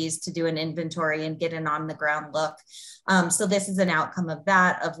facilities to do an inventory and get an on the ground look. So this is an outcome of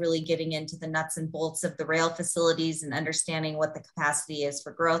that, of really getting into the nuts and bolts of the rail facilities and understanding what the capacity is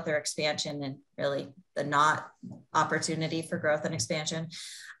for growth or expansion, and really the not opportunity for growth and expansion.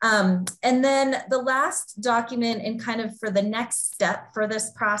 And then the last document and kind of for the next step for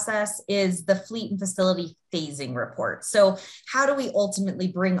this process is the fleet and facility phasing report. So how do we ultimately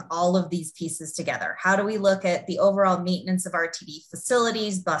bring all of these pieces together? How do we look at the overall maintenance of RTD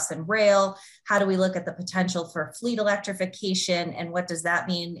facilities, bus and rail? How do we look at the potential for fleet electrification? And what does that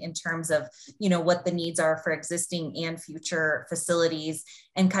mean in terms of, what the needs are for existing and future facilities,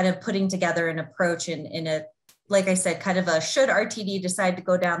 and kind of putting together an approach in a, like I said, kind of a, should RTD decide to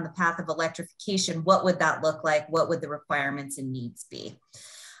go down the path of electrification, what would that look like? What would the requirements and needs be?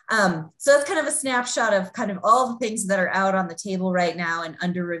 So that's kind of a snapshot of kind of all the things that are out on the table right now and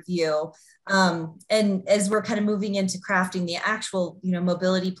under review. And as we're kind of moving into crafting the actual,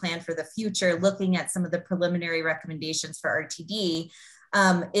 mobility plan for the future, looking at some of the preliminary recommendations for RTD,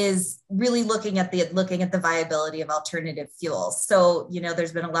 is really looking at the viability of alternative fuels. So,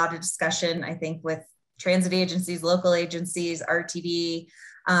 there's been a lot of discussion, I think, with transit agencies, local agencies, RTD,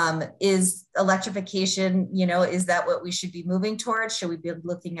 is electrification, is that what we should be moving towards? Should we be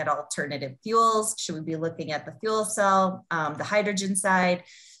looking at alternative fuels? Should we be looking at the fuel cell, the hydrogen side?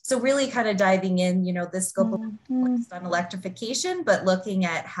 So really kind of diving in, the scope of focused on electrification, but looking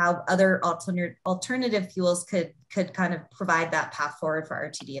at how other alternative fuels could kind of provide that path forward for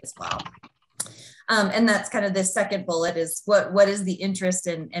RTD as well. And that's kind of the second bullet is what is the interest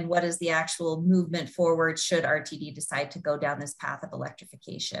and what is the actual movement forward should RTD decide to go down this path of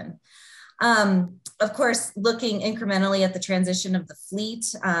electrification. Of course, looking incrementally at the transition of the fleet,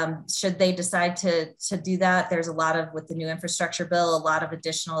 should they decide to do that, there's a lot of, with the new infrastructure bill, a lot of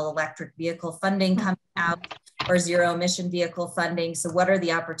additional electric vehicle funding coming out, or zero emission vehicle funding. So what are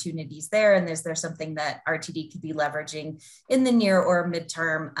the opportunities there? And is there something that RTD could be leveraging in the near or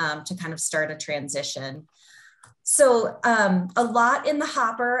midterm to kind of start a transition? So a lot in the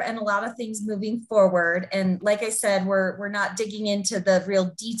hopper and a lot of things moving forward. And like I said, we're not digging into the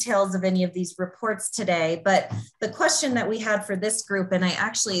real details of any of these reports today, but the question that we had for this group, and I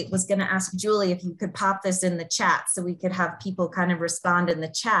actually was going to ask Julie if you could pop this in the chat so we could have people kind of respond in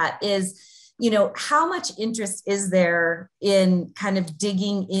the chat, is, how much interest is there in kind of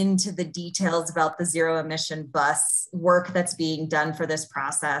digging into the details about the zero emission bus work that's being done for this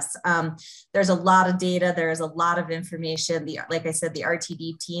process? There's a lot of data. There's a lot of information. Like I said, the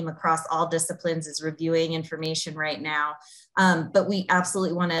RTD team across all disciplines is reviewing information right now. But we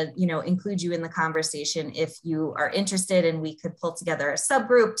absolutely want to, include you in the conversation if you are interested, and we could pull together a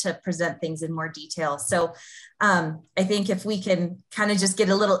subgroup to present things in more detail. So I think if we can kind of just get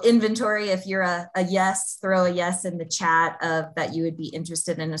a little inventory, if you're a yes, throw a yes in the chat of that you would be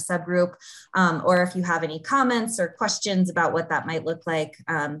interested in a subgroup, or if you have any comments or questions about what that might look like,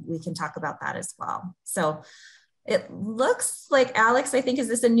 we can talk about that as well. So It looks like Alex, I think, is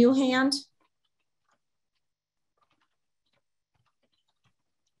this a new hand?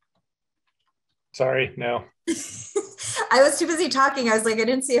 Sorry, no. I was too busy talking. I was like, I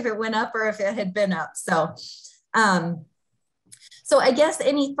didn't see if it went up or if it had been up. So, so I guess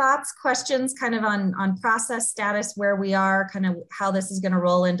any thoughts, questions kind of on process status, where we are, kind of how this is going to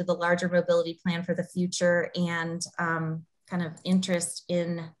roll into the larger mobility plan for the future, and kind of interest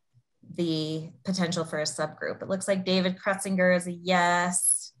in the potential for a subgroup. It looks like David Kretzinger is a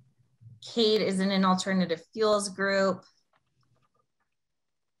yes. Kate is in an alternative fuels group.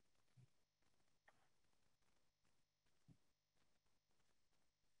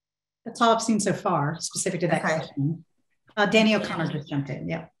 That's all I've seen so far, specific to that question. Danny O'Connor just jumped in.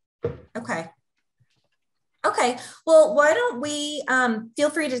 Yeah. Okay. Okay. Well, why don't we feel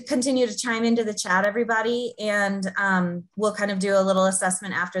free to continue to chime into the chat, everybody, and we'll kind of do a little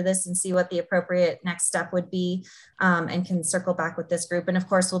assessment after this and see what the appropriate next step would be, and can circle back with this group. And of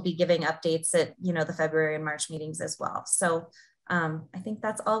course, we'll be giving updates at, you know, the February and March meetings as well. So I think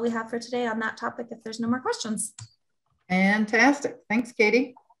that's all we have for today on that topic, if there's no more questions. Fantastic. Thanks,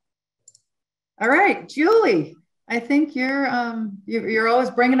 Katie. All right, Julie, I think you're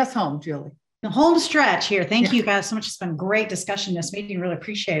always bringing us home, Julie. The home stretch here. Thank you guys so much. It's been a great discussion this meeting. Really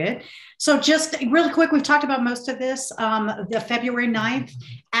appreciate it. So just really quick, we've talked about most of this. The February 9th,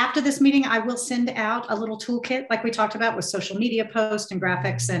 after this meeting, I will send out a little toolkit like we talked about with social media posts and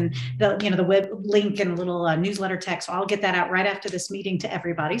graphics and the web link and a little newsletter text. So I'll get that out right after this meeting to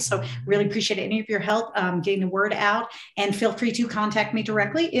everybody. So really appreciate any of your help getting the word out, and feel free to contact me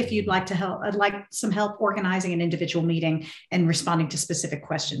directly if you'd like to help. I'd like some help organizing an individual meeting and responding to specific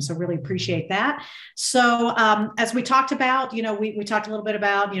questions. So really appreciate that. So as we talked about, we talked a little bit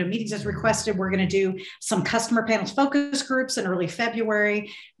about, meetings as requested. We're going to do some customer panels focus groups in early February.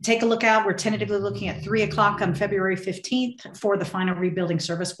 Take a look out. We're tentatively looking at 3 o'clock on February 15th for the final rebuilding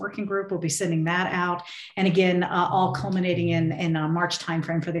service working group. We'll be sending that out. And again, all culminating in March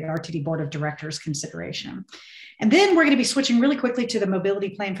timeframe for the RTD Board of Directors consideration. And then we're going to be switching really quickly to the mobility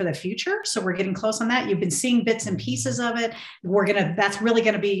plan for the future. So we're getting close on that. You've been seeing bits and pieces of it. That's really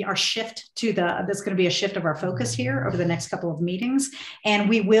going to be our shift that's going to be a shift of our focus here over the next couple of meetings. And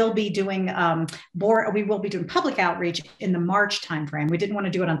we will be doing public outreach in the March timeframe. We didn't want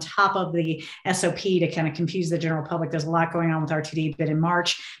to do it on top of the SOP to kind of confuse the general public. There's a lot going on with RTD, but in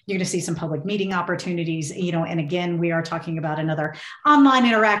March, you're going to see some public meeting opportunities, and again, we are talking about another online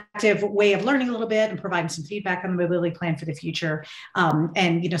interactive way of learning a little bit and providing some feedback on the mobility plan for the future,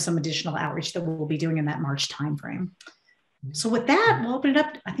 and some additional outreach that we'll be doing in that March timeframe. So with that, we'll open it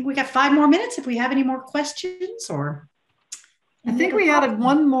up. I think we got 5 more minutes if we have any more questions or. I think we added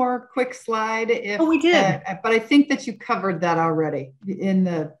one more quick slide. We did. But I think that you covered that already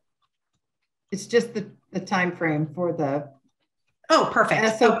it's just the time frame for the. Oh,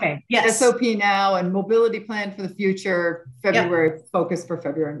 perfect. Okay. Yes. SOP now and mobility plan for the future, February, focus for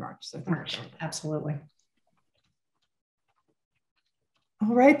February and March. So March, absolutely.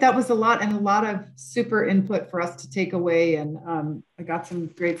 All right, that was a lot, and a lot of super input for us to take away. And I got some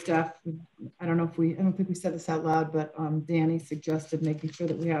great stuff. I don't think we said this out loud, but Danny suggested making sure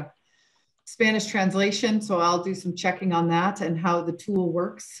that we have Spanish translation. So I'll do some checking on that and how the tool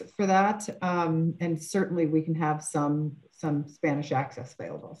works for that. And certainly we can have some Spanish access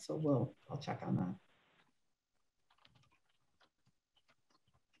available. So I'll check on that.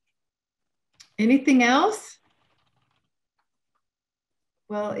 Anything else?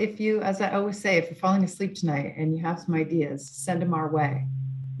 Well, as I always say, if you're falling asleep tonight and you have some ideas, send them our way.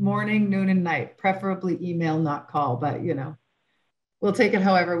 Morning, noon, and night, preferably email, not call, but we'll take it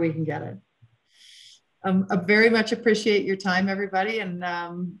however we can get it. I very much appreciate your time, everybody.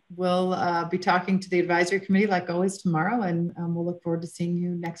 And we'll be talking to the advisory committee like always tomorrow, and we'll look forward to seeing you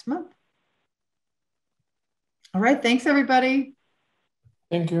next month. All right, thanks everybody.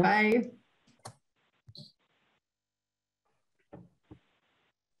 Thank you. Bye.